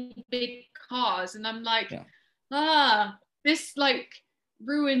long, big cars, and I'm like, this like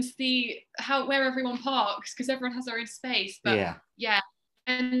ruins where everyone parks because everyone has their own space. But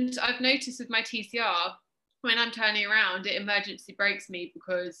and I've noticed with my TCR, when I'm turning around, it emergency brakes me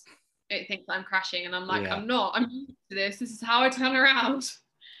because it thinks I'm crashing, and I'm like, I'm not. I'm used to this. This is how I turn around.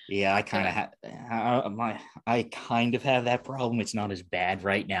 Yeah, I kind of I kind of have that problem. It's not as bad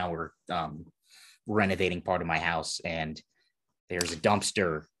right now. We're renovating part of my house, and there's a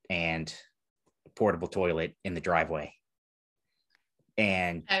dumpster and a portable toilet in the driveway.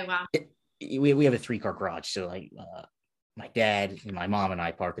 And oh wow, we have a 3-car garage. So like my dad and my mom and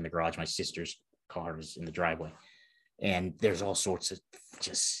I park in the garage. My sister's car is in the driveway, and there's all sorts of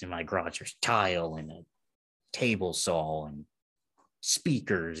just in my garage. There's tile and a table saw and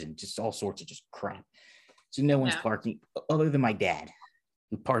speakers and just all sorts of just crap. So no one's parking other than my dad,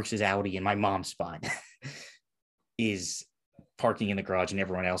 who parks his Audi in my mom's spot, is parking in the garage, and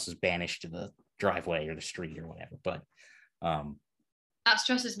everyone else is banished to the driveway or the street or whatever. But that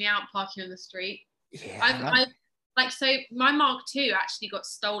stresses me out, parking on the street. Yeah, so my Mark II actually got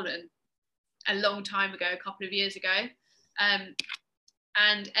stolen a long time ago, a couple of years ago, and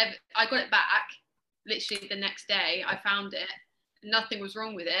I got it back literally the next day. I found it. Nothing was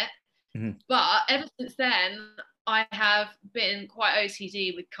wrong with it. But ever since then, I have been quite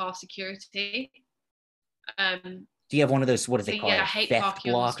OCD with car security. Do you have one of those, what do they call it, I theft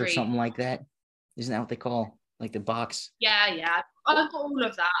block or something like that? Isn't that what they call, like the box? Yeah. I've got all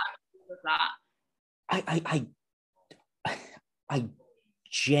of that. I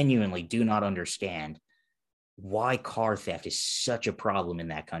genuinely do not understand why car theft is such a problem in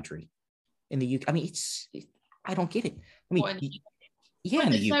that country. In the UK, I mean, I don't get it. I mean,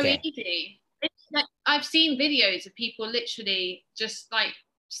 in the UK. So easy. I've seen videos of people literally just like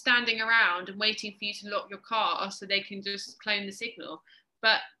standing around and waiting for you to lock your car so they can just clone the signal.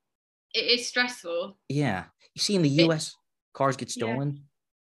 But it is stressful. Yeah. You see in the US, cars get stolen,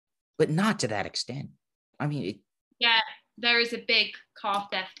 but not to that extent. I mean, there is a big car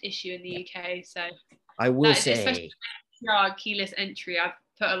theft issue in the UK. So I will say, especially keyless entry, I've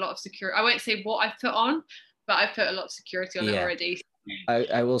put a lot of security. I won't say what I've put on, but I've put a lot of security on it already.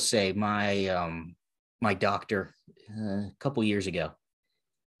 I will say my my doctor a couple years ago,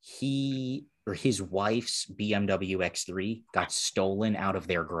 his wife's BMW X3 got stolen out of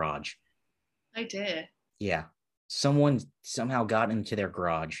their garage. I did. Yeah. Someone somehow got into their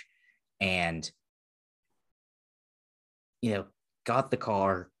garage and, got the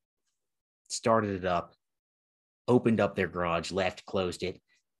car, started it up, opened up their garage, left, closed it,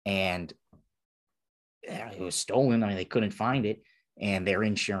 and it was stolen. I mean, they couldn't find it, and their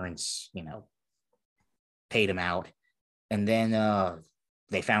insurance, paid them out. And then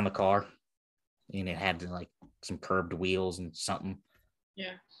they found the car, and it had like some curved wheels and something.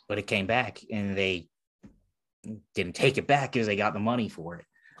 Yeah. But it came back, and they didn't take it back because they got the money for it.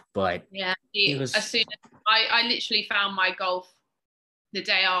 But yeah, it was, as soon as I literally found my Golf the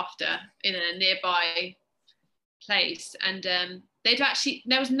day after in a nearby place, and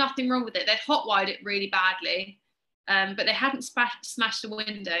there was nothing wrong with it. They'd hotwired it really badly, but they hadn't smashed the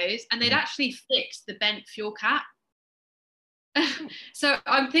windows, and they'd actually fixed the bent fuel cap. So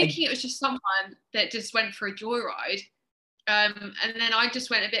I'm thinking it was just someone that just went for a joyride, and then I just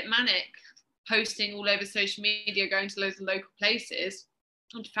went a bit manic, posting all over social media, going to loads of local places,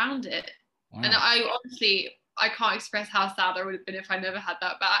 and found it. Wow. And I honestly, I can't express how sad I would have been if I never had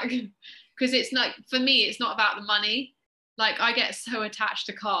that back. Because it's like, for me, it's not about the money. Like, I get so attached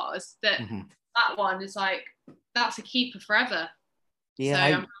to cars that that one is like, that's a keeper forever. Yeah, so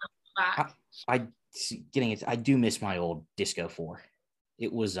I'm back. I getting it. I do miss my old Disco 4.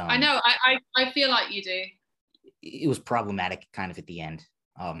 It was. I know. I feel like you do. It was problematic, kind of at the end.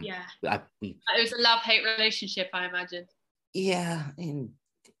 Yeah. It was a love-hate relationship, I imagine. Yeah, and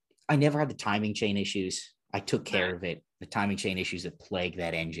I never had the timing chain issues. I took care of it. The timing chain issues that plague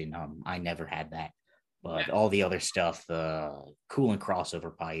that engine, I never had that. But all the other stuff, the coolant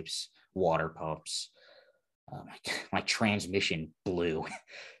crossover pipes, water pumps, my transmission blew.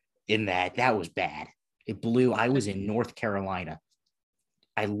 In that was bad. It blew. I was in North Carolina.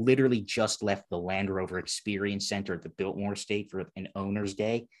 I literally just left the Land Rover Experience Center at the Biltmore Estate for an owner's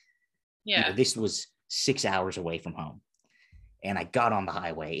day. Yeah. This was 6 hours away from home. And I got on the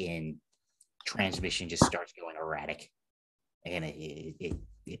highway and transmission just starts going erratic. And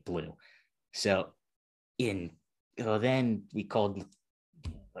it blew. So then we called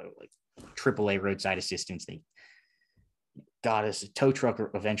like AAA roadside assistance. They got us, a tow truck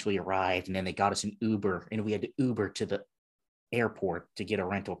eventually arrived, and then they got us an Uber, and we had to Uber to the airport to get a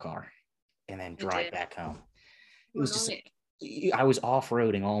rental car and then drive back home. It was just, I was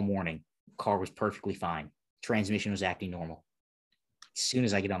off-roading all morning. Car was perfectly fine. Transmission was acting normal. As soon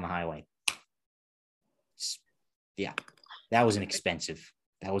as I get on the highway, that was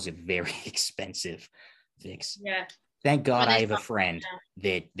that was a very expensive fix. Yeah. Thank God I have a friend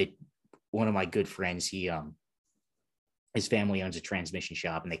that one of my good friends, his family owns a transmission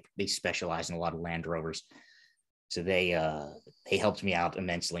shop, and they specialize in a lot of Land Rovers. So they helped me out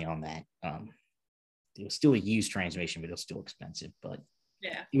immensely on that. It was still a used transmission, but it was still expensive. But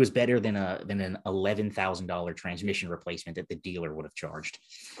yeah, it was better than an $11,000 transmission replacement that the dealer would have charged.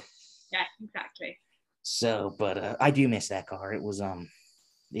 Yeah, exactly. So, but I do miss that car. It was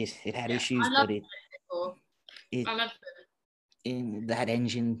it had issues, but I loved it. In that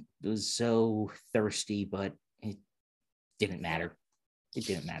engine was so thirsty, but it didn't matter. It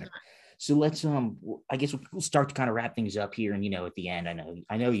didn't matter. So let's I guess we'll start to kind of wrap things up here. And at the end,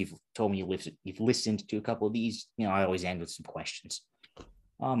 I know you've told me you've listened to a couple of these. I always end with some questions.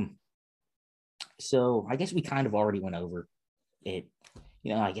 So I guess we kind of already went over it.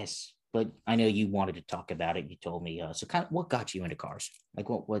 I guess, but I know you wanted to talk about it. You told me. So kind of what got you into cars? Like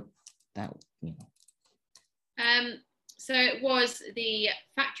what that So it was the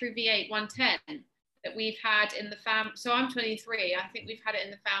factory V8 110 that we've had in the family. So I'm 23. I think we've had it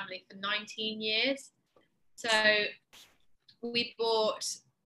in the family for 19 years. So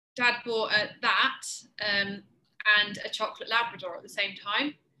Dad bought that and a chocolate Labrador at the same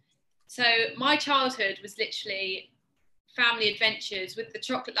time. So my childhood was literally family adventures with the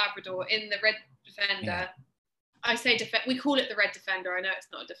chocolate Labrador in the Red Defender. Yeah. I say we call it the Red Defender. I know it's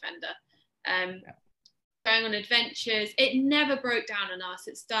not a Defender. Going on adventures. It never broke down on us.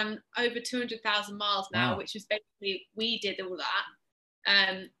 It's done over 200,000 miles now, which is basically, we did all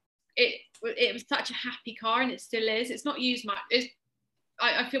that. It was such a happy car, and it still is. It's not used much.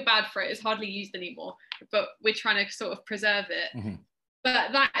 I feel bad for it. It's hardly used anymore, but we're trying to sort of preserve it. Mm-hmm.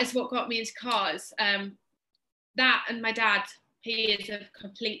 But that is what got me into cars. That and my dad, he is a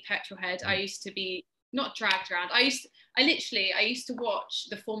complete petrol head. Mm-hmm. I used to be not dragged around. I used to watch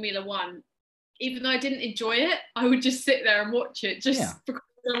the Formula One. Even though I didn't enjoy it, I would just sit there and watch it because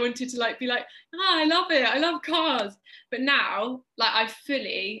I wanted to be like, I love it. I love cars. But now, I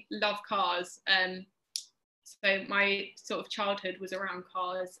fully love cars. So my sort of childhood was around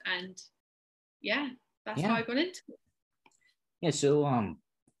cars, and that's how I got into it. Yeah. So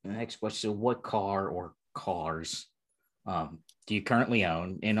the next question: so what car or cars do you currently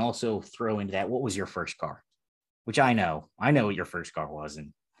own? And also throw into that, what was your first car? Which I know what your first car was,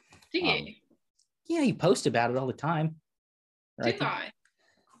 and do you? Yeah, you post about it all the time. Right? Do I?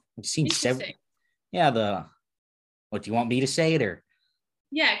 I've seen several. Yeah, what do you want me to say it, or?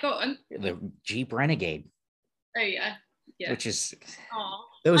 Yeah, go on. The Jeep Renegade. Oh yeah. Which is,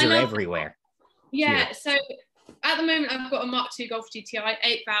 those are everywhere. Yeah, here. So at the moment I've got a Mark II Golf GTI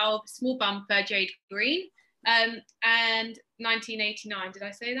 8 valve, small bumper, jade green. And 1989, did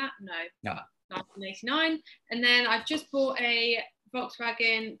I say that? No. 1989. And then I've just bought a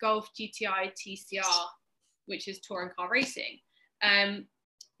Volkswagen Golf GTI TCR, which is touring car racing.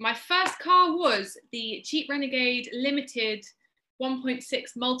 My first car was the Jeep Renegade Limited 1.6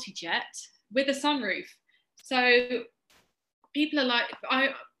 multi-jet with a sunroof. So people are like,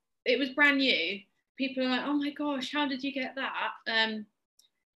 it was brand new. People are like, oh my gosh, how did you get that?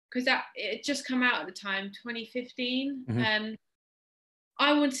 Because it just come out at the time, 2015. Mm-hmm.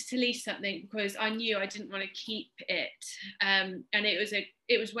 I wanted to lease something because I knew I didn't want to keep it, and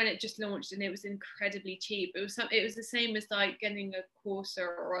it was when it just launched and it was incredibly cheap. It was the same as like getting a Corsa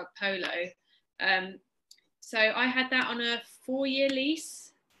or a Polo. So I had that on a 4-year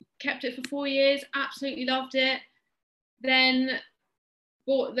lease, kept it for 4 years, absolutely loved it. Then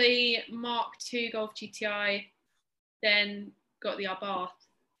bought the Mark II Golf GTI, then got the Abarth.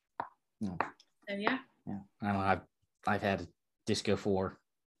 Oh. So yeah. I don't know. I've had a Disco 4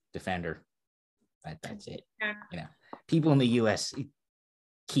 Defender. That's it. Yeah. You know, people in the US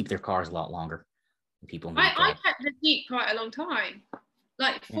keep their cars a lot longer than people in the UK. I kept the Jeep quite a long time,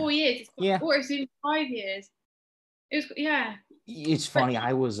 like 4 years. Or it's even 5 years. It was It's funny.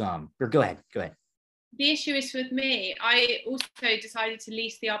 I was or go ahead. The issue is with me. I also decided to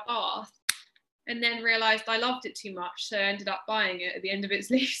lease the Abarth, and then realised I loved it too much, so I ended up buying it at the end of its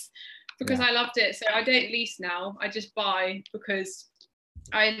lease. Because I loved it. So I don't lease now. I just buy because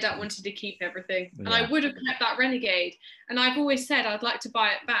I end up wanting to keep everything. And I would have kept that Renegade. And I've always said I'd like to buy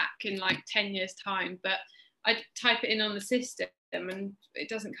it back in like 10 years time, but I type it in on the system and it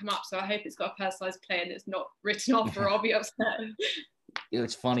doesn't come up. So I hope it's got a personalized plate and it's not written off or I'll be upset.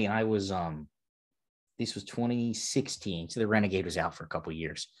 It's funny. I was, this was 2016. So the Renegade was out for a couple of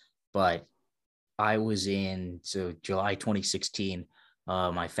years, but I was so July 2016,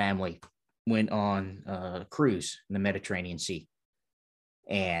 my family went on a cruise in the Mediterranean Sea,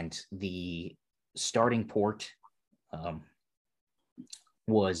 and the starting port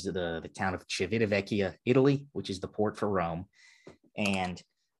was the town of Civitavecchia, Italy, which is the port for Rome. And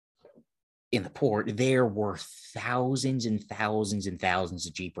in the port, there were thousands and thousands and thousands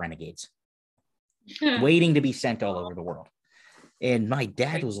of Jeep Renegades waiting to be sent all over the world. And my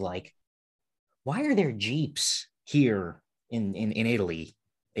dad was like, why are there Jeeps here in Italy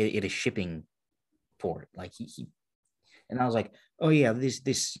at a shipping port? Like and I was like, oh yeah, this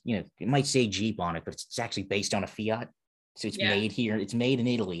it might say Jeep on it, but it's actually based on a Fiat, so it's made here. It's made in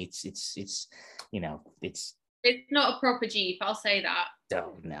Italy. It's not a proper Jeep, I'll say that.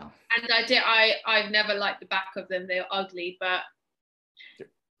 Oh no. And I've never liked the back of them. They were ugly, but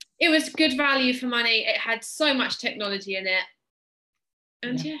it was good value for money. It had so much technology in it,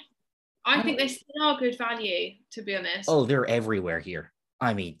 and I think they still are good value, to be honest. Oh, they're everywhere here.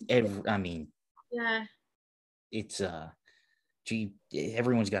 It's Jeep.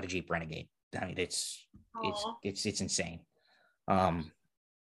 Everyone's got a Jeep Renegade. I mean, it's insane.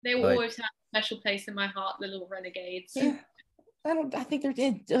 They will always have a special place in my heart, the little Renegades. Yeah. I think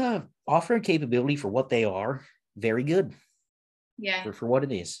they're off-road capability for what they are. Very good. Yeah. For what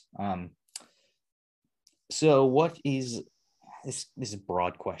it is. So what is this is a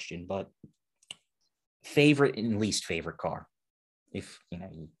broad question, but favorite and least favorite car? If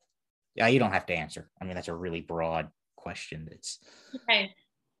you don't have to answer. I mean, that's a really broad question. Okay.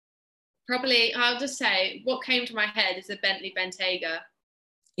 Probably, I'll just say what came to my head is a Bentley Bentayga.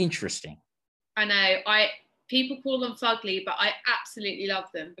 Interesting. I know. People call them fugly, but I absolutely love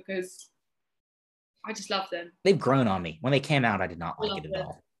them because I just love them. They've grown on me. When they came out, I did not like it at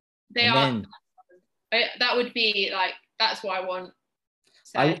all. That would be like, that's what I want.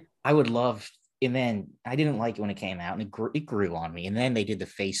 So. I would love, and then I didn't like it when it came out, and it grew on me. And then they did the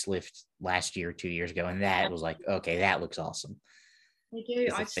facelift last year, 2 years ago, and that was like, okay, that looks awesome. They do.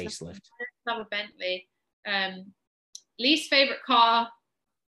 I facelift. Love a Bentley. Least favorite car.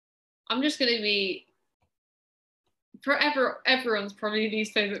 I'm just going to be forever. Everyone's probably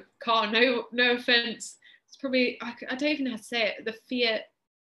least favorite car. No offense. It's probably I don't even know how to say it. The Fiat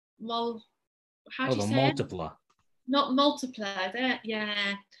How do you say Multipla. It? Not Multipla.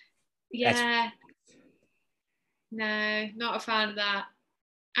 Yeah. No, not a fan of that.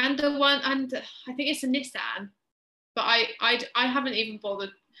 And the one, and I think it's a Nissan, but I haven't even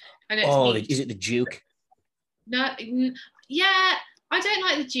bothered. I know is it the Juke? No, yeah, I don't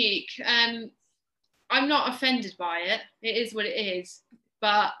like the Juke. I'm not offended by it. It is what it is,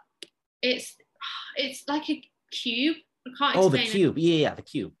 but it's like a cube. I can't explain. Oh, the cube. Yeah, the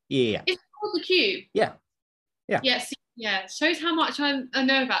cube. Yeah. It's called the cube. Yeah. Yeah. Shows how much I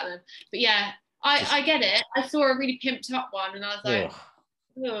know about them. But yeah, I get it. I saw a really pimped up one, and I was like,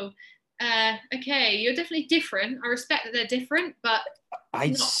 oh. okay, you're definitely different. I respect that they're different, but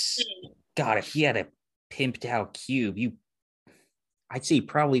I'd God, if he had a pimped out cube, I'd say he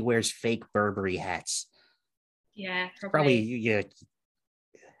probably wears fake Burberry hats. Yeah, Probably probably. yeah,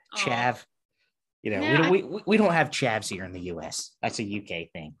 chav. You know, Yeah, we don't have chavs here in the US. That's a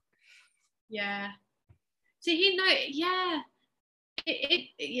UK thing. yeah. So he know, yeah.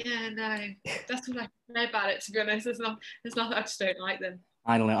 Yeah, no. That's what I know about it. To be honest, there's nothing. I just don't like them.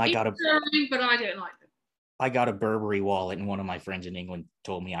 I don't know. But I don't like them. I got a Burberry wallet, and one of my friends in England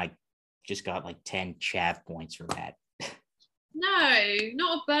told me I just got like 10 chav points for that. No,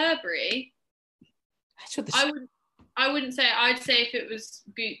 not a Burberry. That's what I wouldn't say. I'd say if it was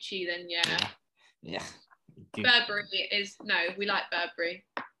Gucci, then yeah. Yeah. Burberry is no. We like Burberry.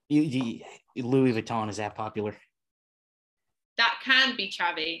 Louis Vuitton, is that popular? That can be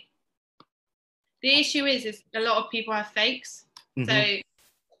chavvy. The issue is a lot of people have fakes, so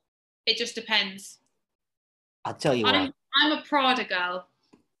it just depends. I'll tell you what. I'm a Prada girl.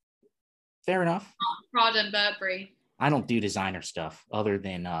 Fair enough. Prada and Burberry. I don't do designer stuff other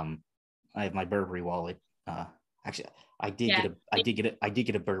than I have my Burberry wallet. Actually, I did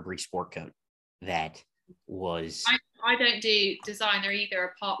get a Burberry sport coat that was. I don't do designer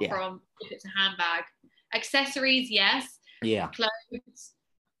either, apart from if it's a handbag. Accessories, yes. Yeah. Clothes,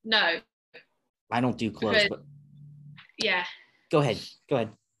 no. I don't do clothes, but yeah. Go ahead.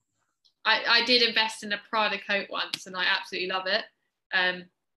 I did invest in a Prada coat once, and I absolutely love it.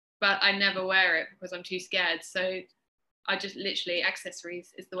 But I never wear it because I'm too scared. So I just literally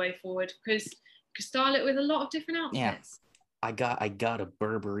accessories is the way forward because you can style it with a lot of different outfits. Yeah. I got a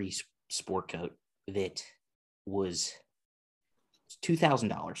Burberry sport coat that was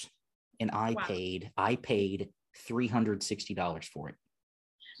 $2,000, and I paid $360 for it.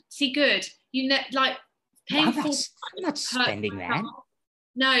 See, good. I'm not spending that.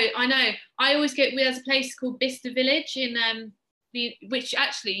 No, I know. I always go. There's a place called Bicester Village in which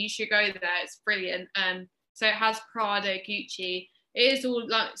actually you should go there. It's brilliant. So it has Prada, Gucci. It is all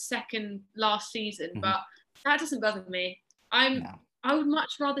like second last season, but that doesn't bother me. I would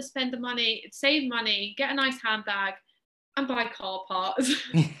much rather spend the money, save money, get a nice handbag, and buy car parts.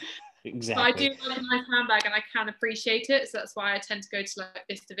 Exactly. But I do like a nice handbag, and I can appreciate it. So that's why I tend to go to like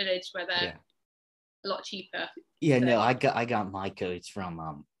Bicester Village, where they're a lot cheaper. Yeah, so. No, I got my coats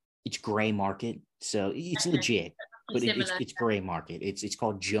from it's Gray Market, so it's legit, but it's Gray Market. It's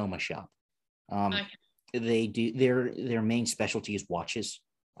called Joma Shop. They do their main specialty is watches.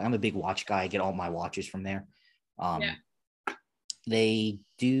 I'm a big watch guy. I get all my watches from there. They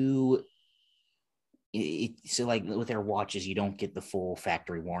do it, so like with their watches, you don't get the full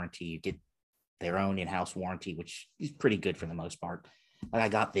factory warranty. You get their own in-house warranty, which is pretty good for the most part. Like I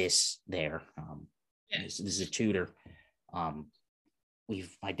got this there. This is a Tudor.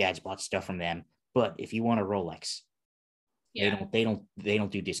 My dad's bought stuff from them, but if you want a Rolex, they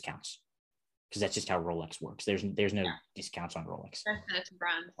don't do discounts because that's just how Rolex works. There's no discounts on Rolex. That's a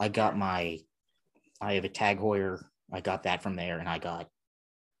brand. I have a Tag Heuer. I got that from there, and I got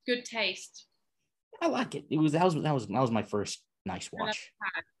good taste. I like it. That was my first nice watch.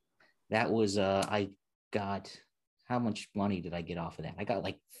 That was I got, how much money did I get off of that? I got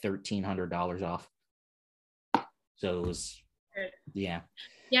like $1,300 off. So it was good. Yeah.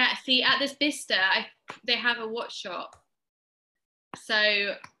 See, at this Bicester, they have a watch shop.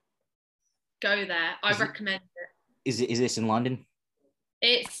 So go there. I recommend it. Is this in London?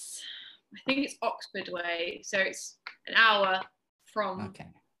 I think it's Oxford way. So it's an hour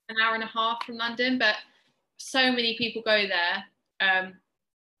an hour and a half from London, but so many people go there.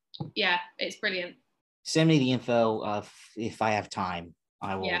 It's brilliant. Send me the info if I have time.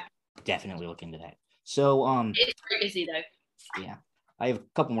 I will definitely look into that. So it's very busy though. Yeah. I have a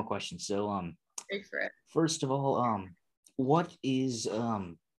couple more questions. So go for it. First of all, what is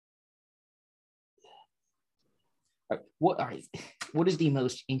what is the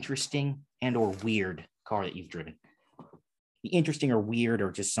most interesting and or weird car that you've driven? Interesting or weird,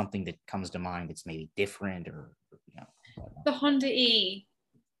 or just something that comes to mind that's maybe different, or the Honda E.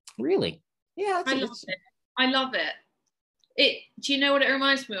 Really? Yeah, I love it. Do you know what it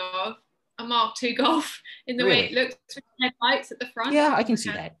reminds me of? A Mark II Golf in the way it looks with headlights at the front. Yeah, I can see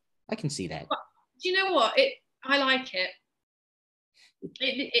that. But do you know what? I like it.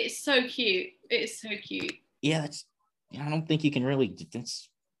 It's so cute. It's so cute. Yeah, I don't think you can really. That's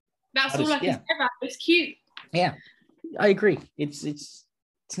all I can say about it. It's cute. Yeah, I agree. It's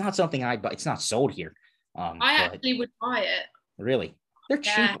not something I'd buy. It's not sold here. I actually would buy it. Really? They're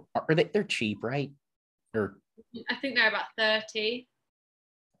cheap. They're cheap, right? I think they're about 30.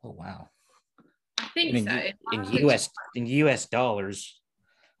 Oh wow. I think so. In US dollars,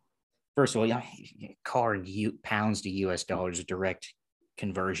 first of all, yeah, car pounds to US dollars, a direct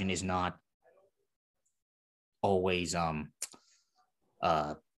conversion is not always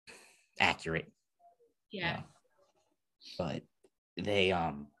accurate. Yeah. But they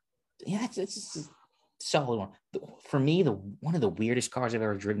yeah, it's a solid one. For me, the one of the weirdest cars I've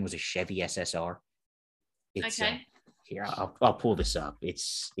ever driven was a Chevy SSR. It's okay. Here, I'll pull this up.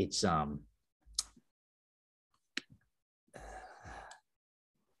 It's a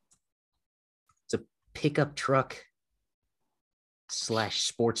pickup truck /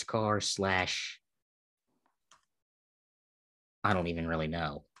 sports car / I don't even really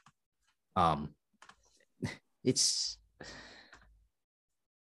know. It's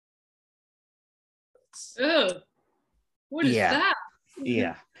Oh, what is that?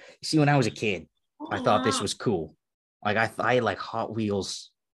 Yeah. See, when I was a kid, I thought this wow. was cool. Like I had like Hot Wheels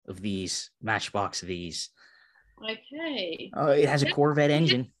of these, Matchbox of these. Okay. It has a Corvette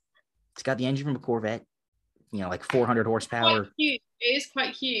engine. It's got the engine from a Corvette. You know, like 400 horsepower. Quite cute. It is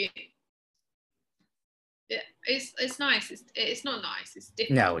quite cute. It's nice. It's not nice. It's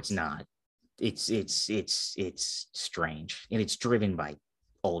different. No, it's not. It's strange, and it's driven by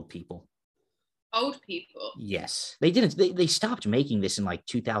old people. Old people. Yes, they didn't. They stopped making this in like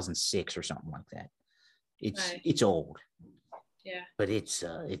 2006 or something like that. It's old. Yeah. But it's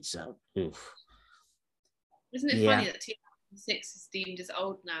oof. Isn't it funny that 2006 is deemed as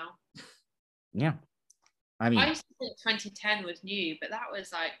old now? Yeah. I mean, I used to think 2010 was new, but that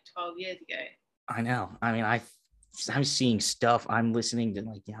was like 12 years ago. I know. I mean, I'm seeing stuff. I'm listening to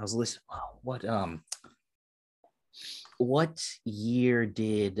like, I was listening. Oh, what year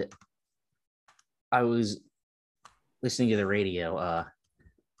did I was listening to the radio?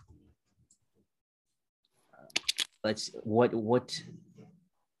 What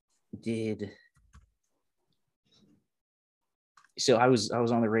did, so I was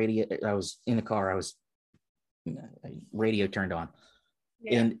on the radio. I was in the car. Radio turned on.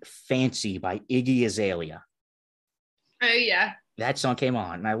 Yeah. And Fancy by Iggy Azalea. Oh, yeah. That song came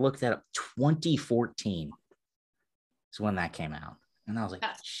on, and I looked that up. 2014 is when that came out. And I was like,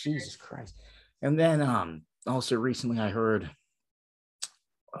 Jesus Christ. And then also recently I heard,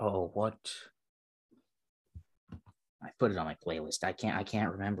 I put it on my playlist. I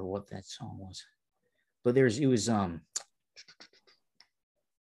can't remember what that song was. But it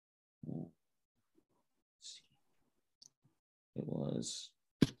was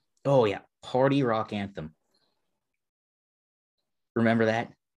Party Rock Anthem. Remember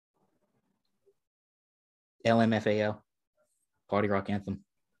that? LMFAO, Party Rock Anthem.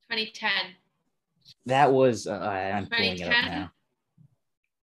 2010. That was, I'm pulling it up now.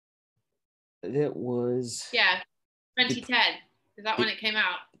 It was. Yeah, 2010. Is that when it came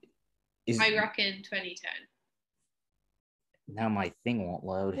out? I reckon 2010. Now my thing won't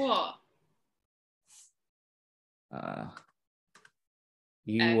load. What? I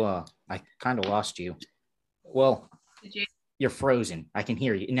kind of lost you. Well, did you? You're frozen. I can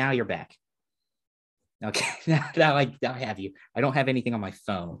hear you. Now you're back. Okay, now I have you. I don't have anything on my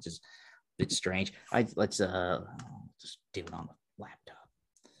phone, which is a bit strange. Let's just do it on the laptop.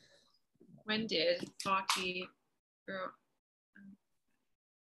 When did Party Rock?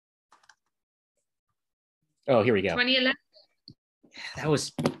 Oh, here we go. 2011. That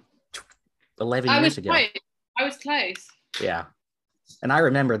was 11 years ago. I was close. Yeah, and I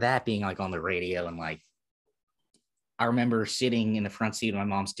remember that being like on the radio, and like I remember sitting in the front seat of my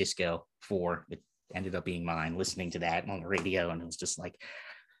mom's disco it ended up being mine, listening to that on the radio, and it was just like,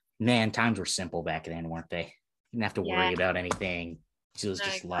 man, times were simple back then, weren't they? You didn't have to worry about anything. It was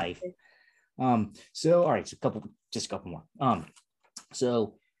just life. So all right, so just a couple more.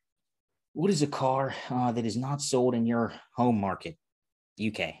 So what is a car that is not sold in your home market,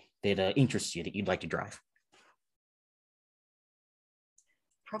 UK, that interests you, that you'd like to drive?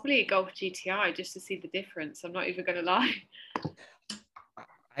 Probably a Golf GTI, just to see the difference. I'm not even going to lie.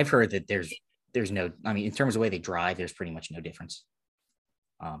 I've heard that there's no, I mean, in terms of the way they drive, there's pretty much no difference.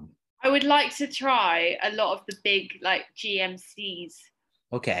 I would like to try a lot of the big like GMCs.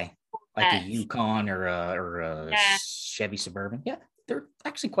 Okay, like a Yukon or a Chevy Suburban. Yeah, they're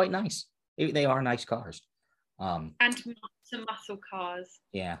actually quite nice. They are nice cars. And some muscle cars.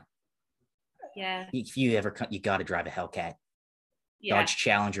 Yeah. Yeah. If you ever you got to drive a Hellcat. Yeah. Dodge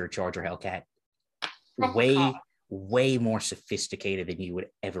Challenger, Charger, Hellcat. Way more sophisticated than you would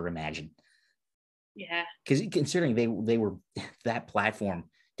ever imagine. Yeah. Because considering they were, that platform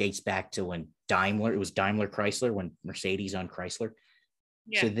dates back to when it was Daimler Chrysler, when Mercedes owned Chrysler.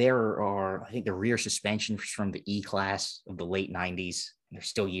 Yeah. So there are, I think, the rear suspension from the E-Class of the late 90s. And they're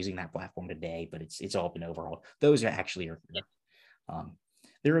still using that platform today, but it's all been overhauled. Those are actually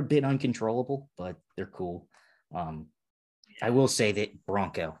they're a bit uncontrollable, but they're cool. I will say that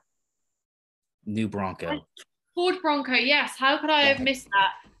new Bronco. Ford Bronco, yes. How could I have missed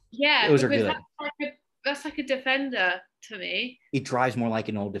that? Yeah, Those are because good. that's like a Defender to me. It drives more like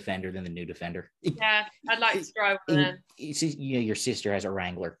an old Defender than the new Defender. Yeah, I'd like to drive one of them. It's, your sister has a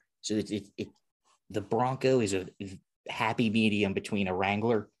Wrangler, so the Bronco is a happy medium between a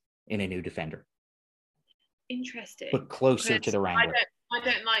Wrangler and a new Defender. Interesting. But closer to the Wrangler. I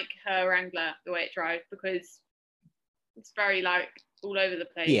don't like her Wrangler the way it drives because it's very like all over the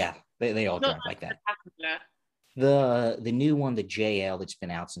place. Yeah, they all drive like that. The new one, the JL, that's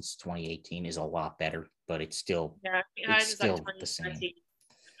been out since 2018 is a lot better, but it's still it's still like the same.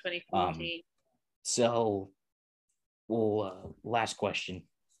 2014. So, well, last question.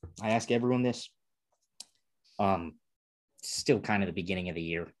 I ask everyone this. Still kind of the beginning of the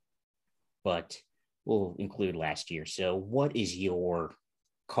year, but we'll include last year. So, what is your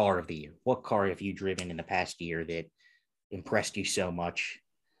car of the year? What car have you driven in the past year that impressed you so much?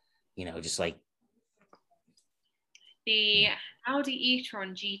 Just like the Audi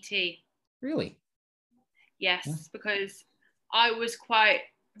e-tron GT. Really? Yes, because I was my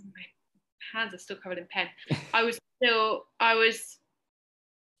hands are still covered in pen. I was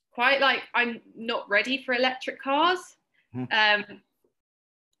quite like, I'm not ready for electric cars.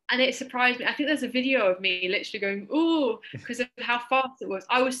 And it surprised me. I think there's a video of me literally going, ooh, because of how fast it was.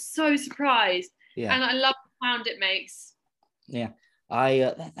 I was so surprised. Yeah. And I love the sound it makes. Yeah.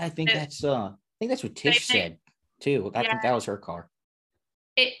 I think that's what Tish said too. I think that was her car.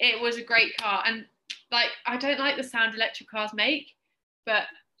 It was a great car. And like, I don't like the sound electric cars make, but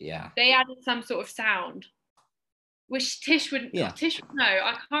they added some sort of sound, which Tish would know.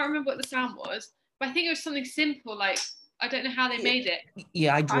 I can't remember what the sound was, but I think it was something simple. Like, I don't know how they made it.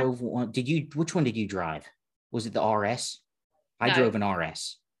 Yeah, I drove one. Which one did you drive? Was it the RS? I drove an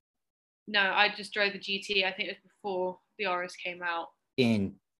RS. No, I just drove the GT. I think it was before the RS came out.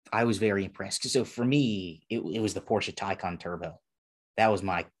 And I was very impressed. So for me, it was the Porsche Taycan Turbo. That was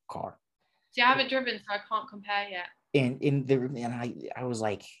my car. See, I haven't driven, so I can't compare yet. And I was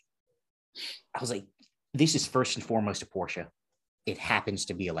like, this is first and foremost a Porsche. It happens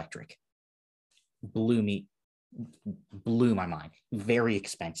to be electric. Blew my mind. Very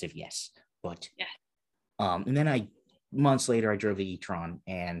expensive, yes, but and then months later I drove the e-tron,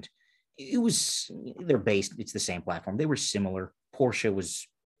 and they're based. It's the same platform. They were similar. Porsche was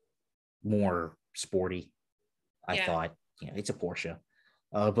more sporty. I thought, it's a Porsche,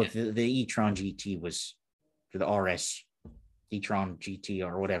 but the e-tron GT was, for the RS e-tron GT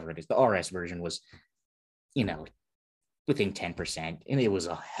or whatever it is. The RS version was, within 10%, and it was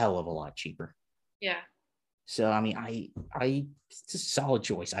a hell of a lot cheaper. Yeah. So, I mean, it's a solid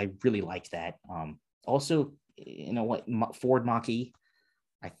choice. I really liked that. Also, Ford Mach-E,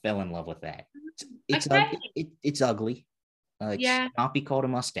 I fell in love with that. It's ugly. It should not be called a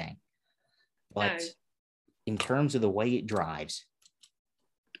Mustang. But in terms of the way it drives,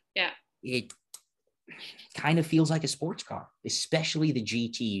 it kind of feels like a sports car, especially the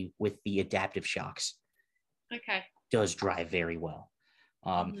GT with the adaptive shocks. Okay. Does drive very well.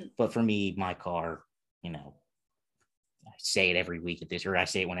 But for me, my car, I say it every week at this, or I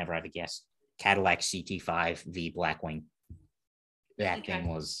say it whenever I have a guest, Cadillac CT5 V Blackwing. That thing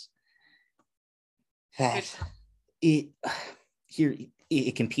was that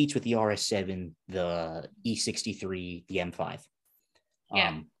it competes with the RS7, the E63, the M5.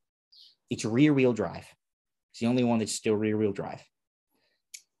 It's rear wheel drive. It's the only one that's still rear wheel drive.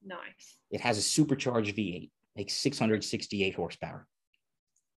 Nice. It has a supercharged V8, makes 668 horsepower.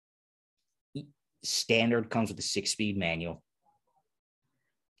 Standard comes with a 6-speed manual.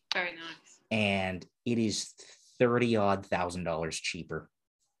 Very nice. And it is $30,000 cheaper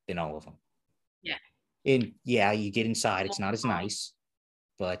than all of them. Yeah. And you get inside, it's not as nice,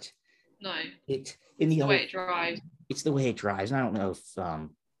 but it's the way it drives. It's the way it drives. And I don't know if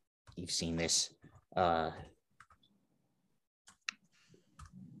you've seen this.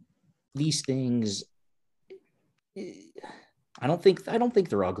 These things, I don't think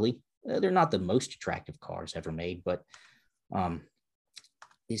they're ugly. They're not the most attractive cars ever made, but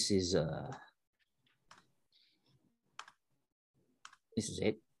this is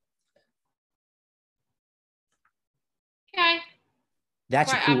it. Okay.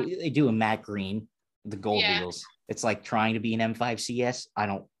 That's cool. They do a matte green, the gold wheels. It's like trying to be an M5 CS. I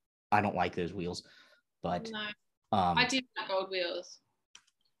don't like those wheels, but I do like gold wheels.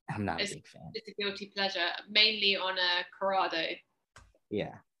 I'm not a big fan. It's a guilty pleasure, mainly on a Corrado.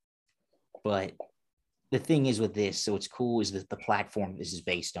 Yeah. But the thing is with this, so what's cool is that the platform this is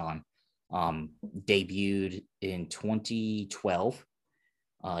based on debuted in 2012.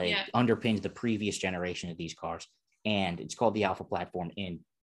 It underpins the previous generation of these cars, and it's called the Alpha platform. And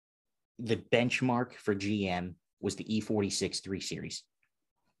the benchmark for GM was the E46 3 Series.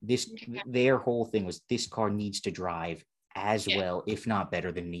 Their whole thing was this car needs to drive as well, if not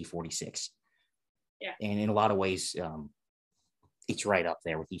better than an E46. Yeah. And in a lot of ways, it's right up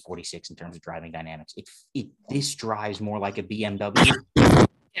there with E46 in terms of driving dynamics. This drives more like a BMW.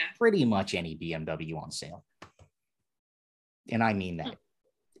 Pretty much any BMW on sale. And I mean that.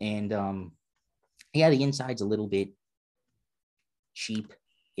 And the inside's a little bit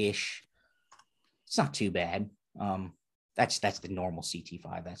cheap-ish. It's not too bad. That's the normal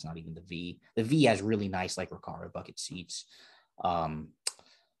CT5. That's not even the V. The V has really nice like Recaro bucket seats.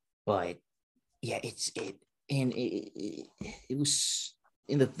 But yeah, it was,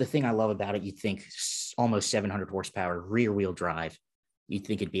 and the thing I love about it, you'd think almost 700 horsepower rear wheel drive. You'd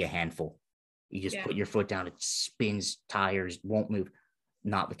think it'd be a handful. You just put your foot down, it spins, tires won't move.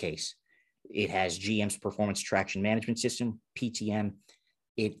 Not the case. It has GM's performance traction management system, PTM.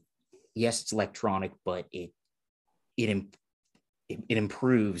 It's electronic, but it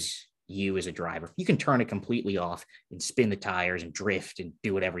improves you as a driver. You can turn it completely off and spin the tires and drift and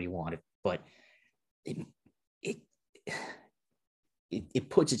do whatever you want, but it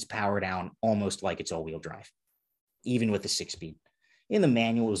puts its power down almost like it's all-wheel drive, even with the 6-speed. In the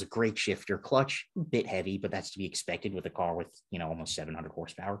manual, it was a great shifter. Clutch, a bit heavy, but that's to be expected with a car with, almost 700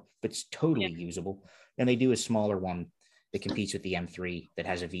 horsepower, but it's totally usable. And they do a smaller one that competes with the M3 that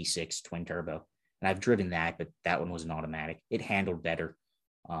has a V6 twin turbo. And I've driven that, but that one was an automatic. It handled better.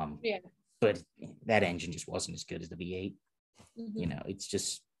 But that engine just wasn't as good as the V8. It's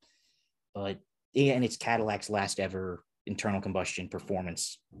just, and it's Cadillac's last ever internal combustion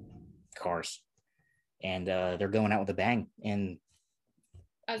performance cars. And they're going out with a bang. And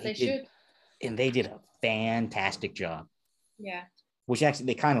as they should. And they did a fantastic job. Yeah. Which actually,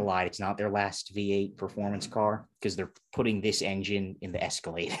 they kind of lied. It's not their last V8 performance car because they're putting this engine in the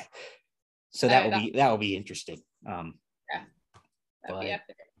Escalade. So that will be interesting. That'd be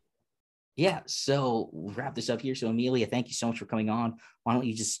epic. Yeah. So we'll wrap this up here. So Amelia, thank you so much for coming on. Why don't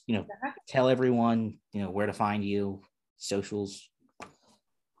you just, tell everyone, where to find you, socials.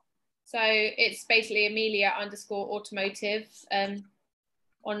 So it's basically Amelia_automotive.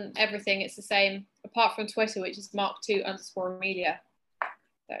 On everything, it's the same, apart from Twitter, which is Mark2_Amelia.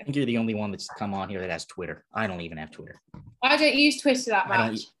 So. I think you're the only one that's come on here that has Twitter. I don't even have Twitter. I don't use Twitter that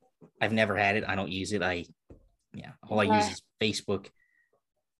much. I've never had it. I don't use it. All I use is Facebook.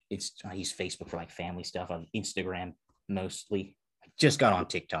 I use Facebook for like family stuff. On Instagram mostly. I just got on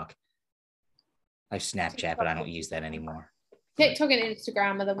TikTok. I have Snapchat, but I don't use that anymore. TikTok and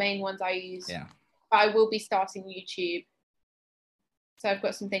Instagram are the main ones I use. Yeah. But I will be starting YouTube. So I've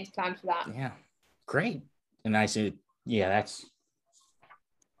got some things planned for that. Yeah. Great. And I said, that's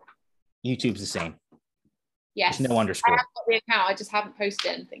YouTube's the same. Yes. There's no underscore. I have got the account. I just haven't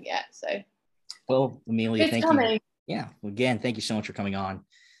posted anything yet. So. Well, Amelia, thank you. Yeah. Again, thank you so much for coming on.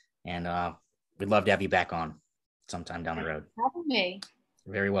 And we'd love to have you back on sometime down the road. Having me.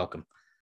 You're very welcome.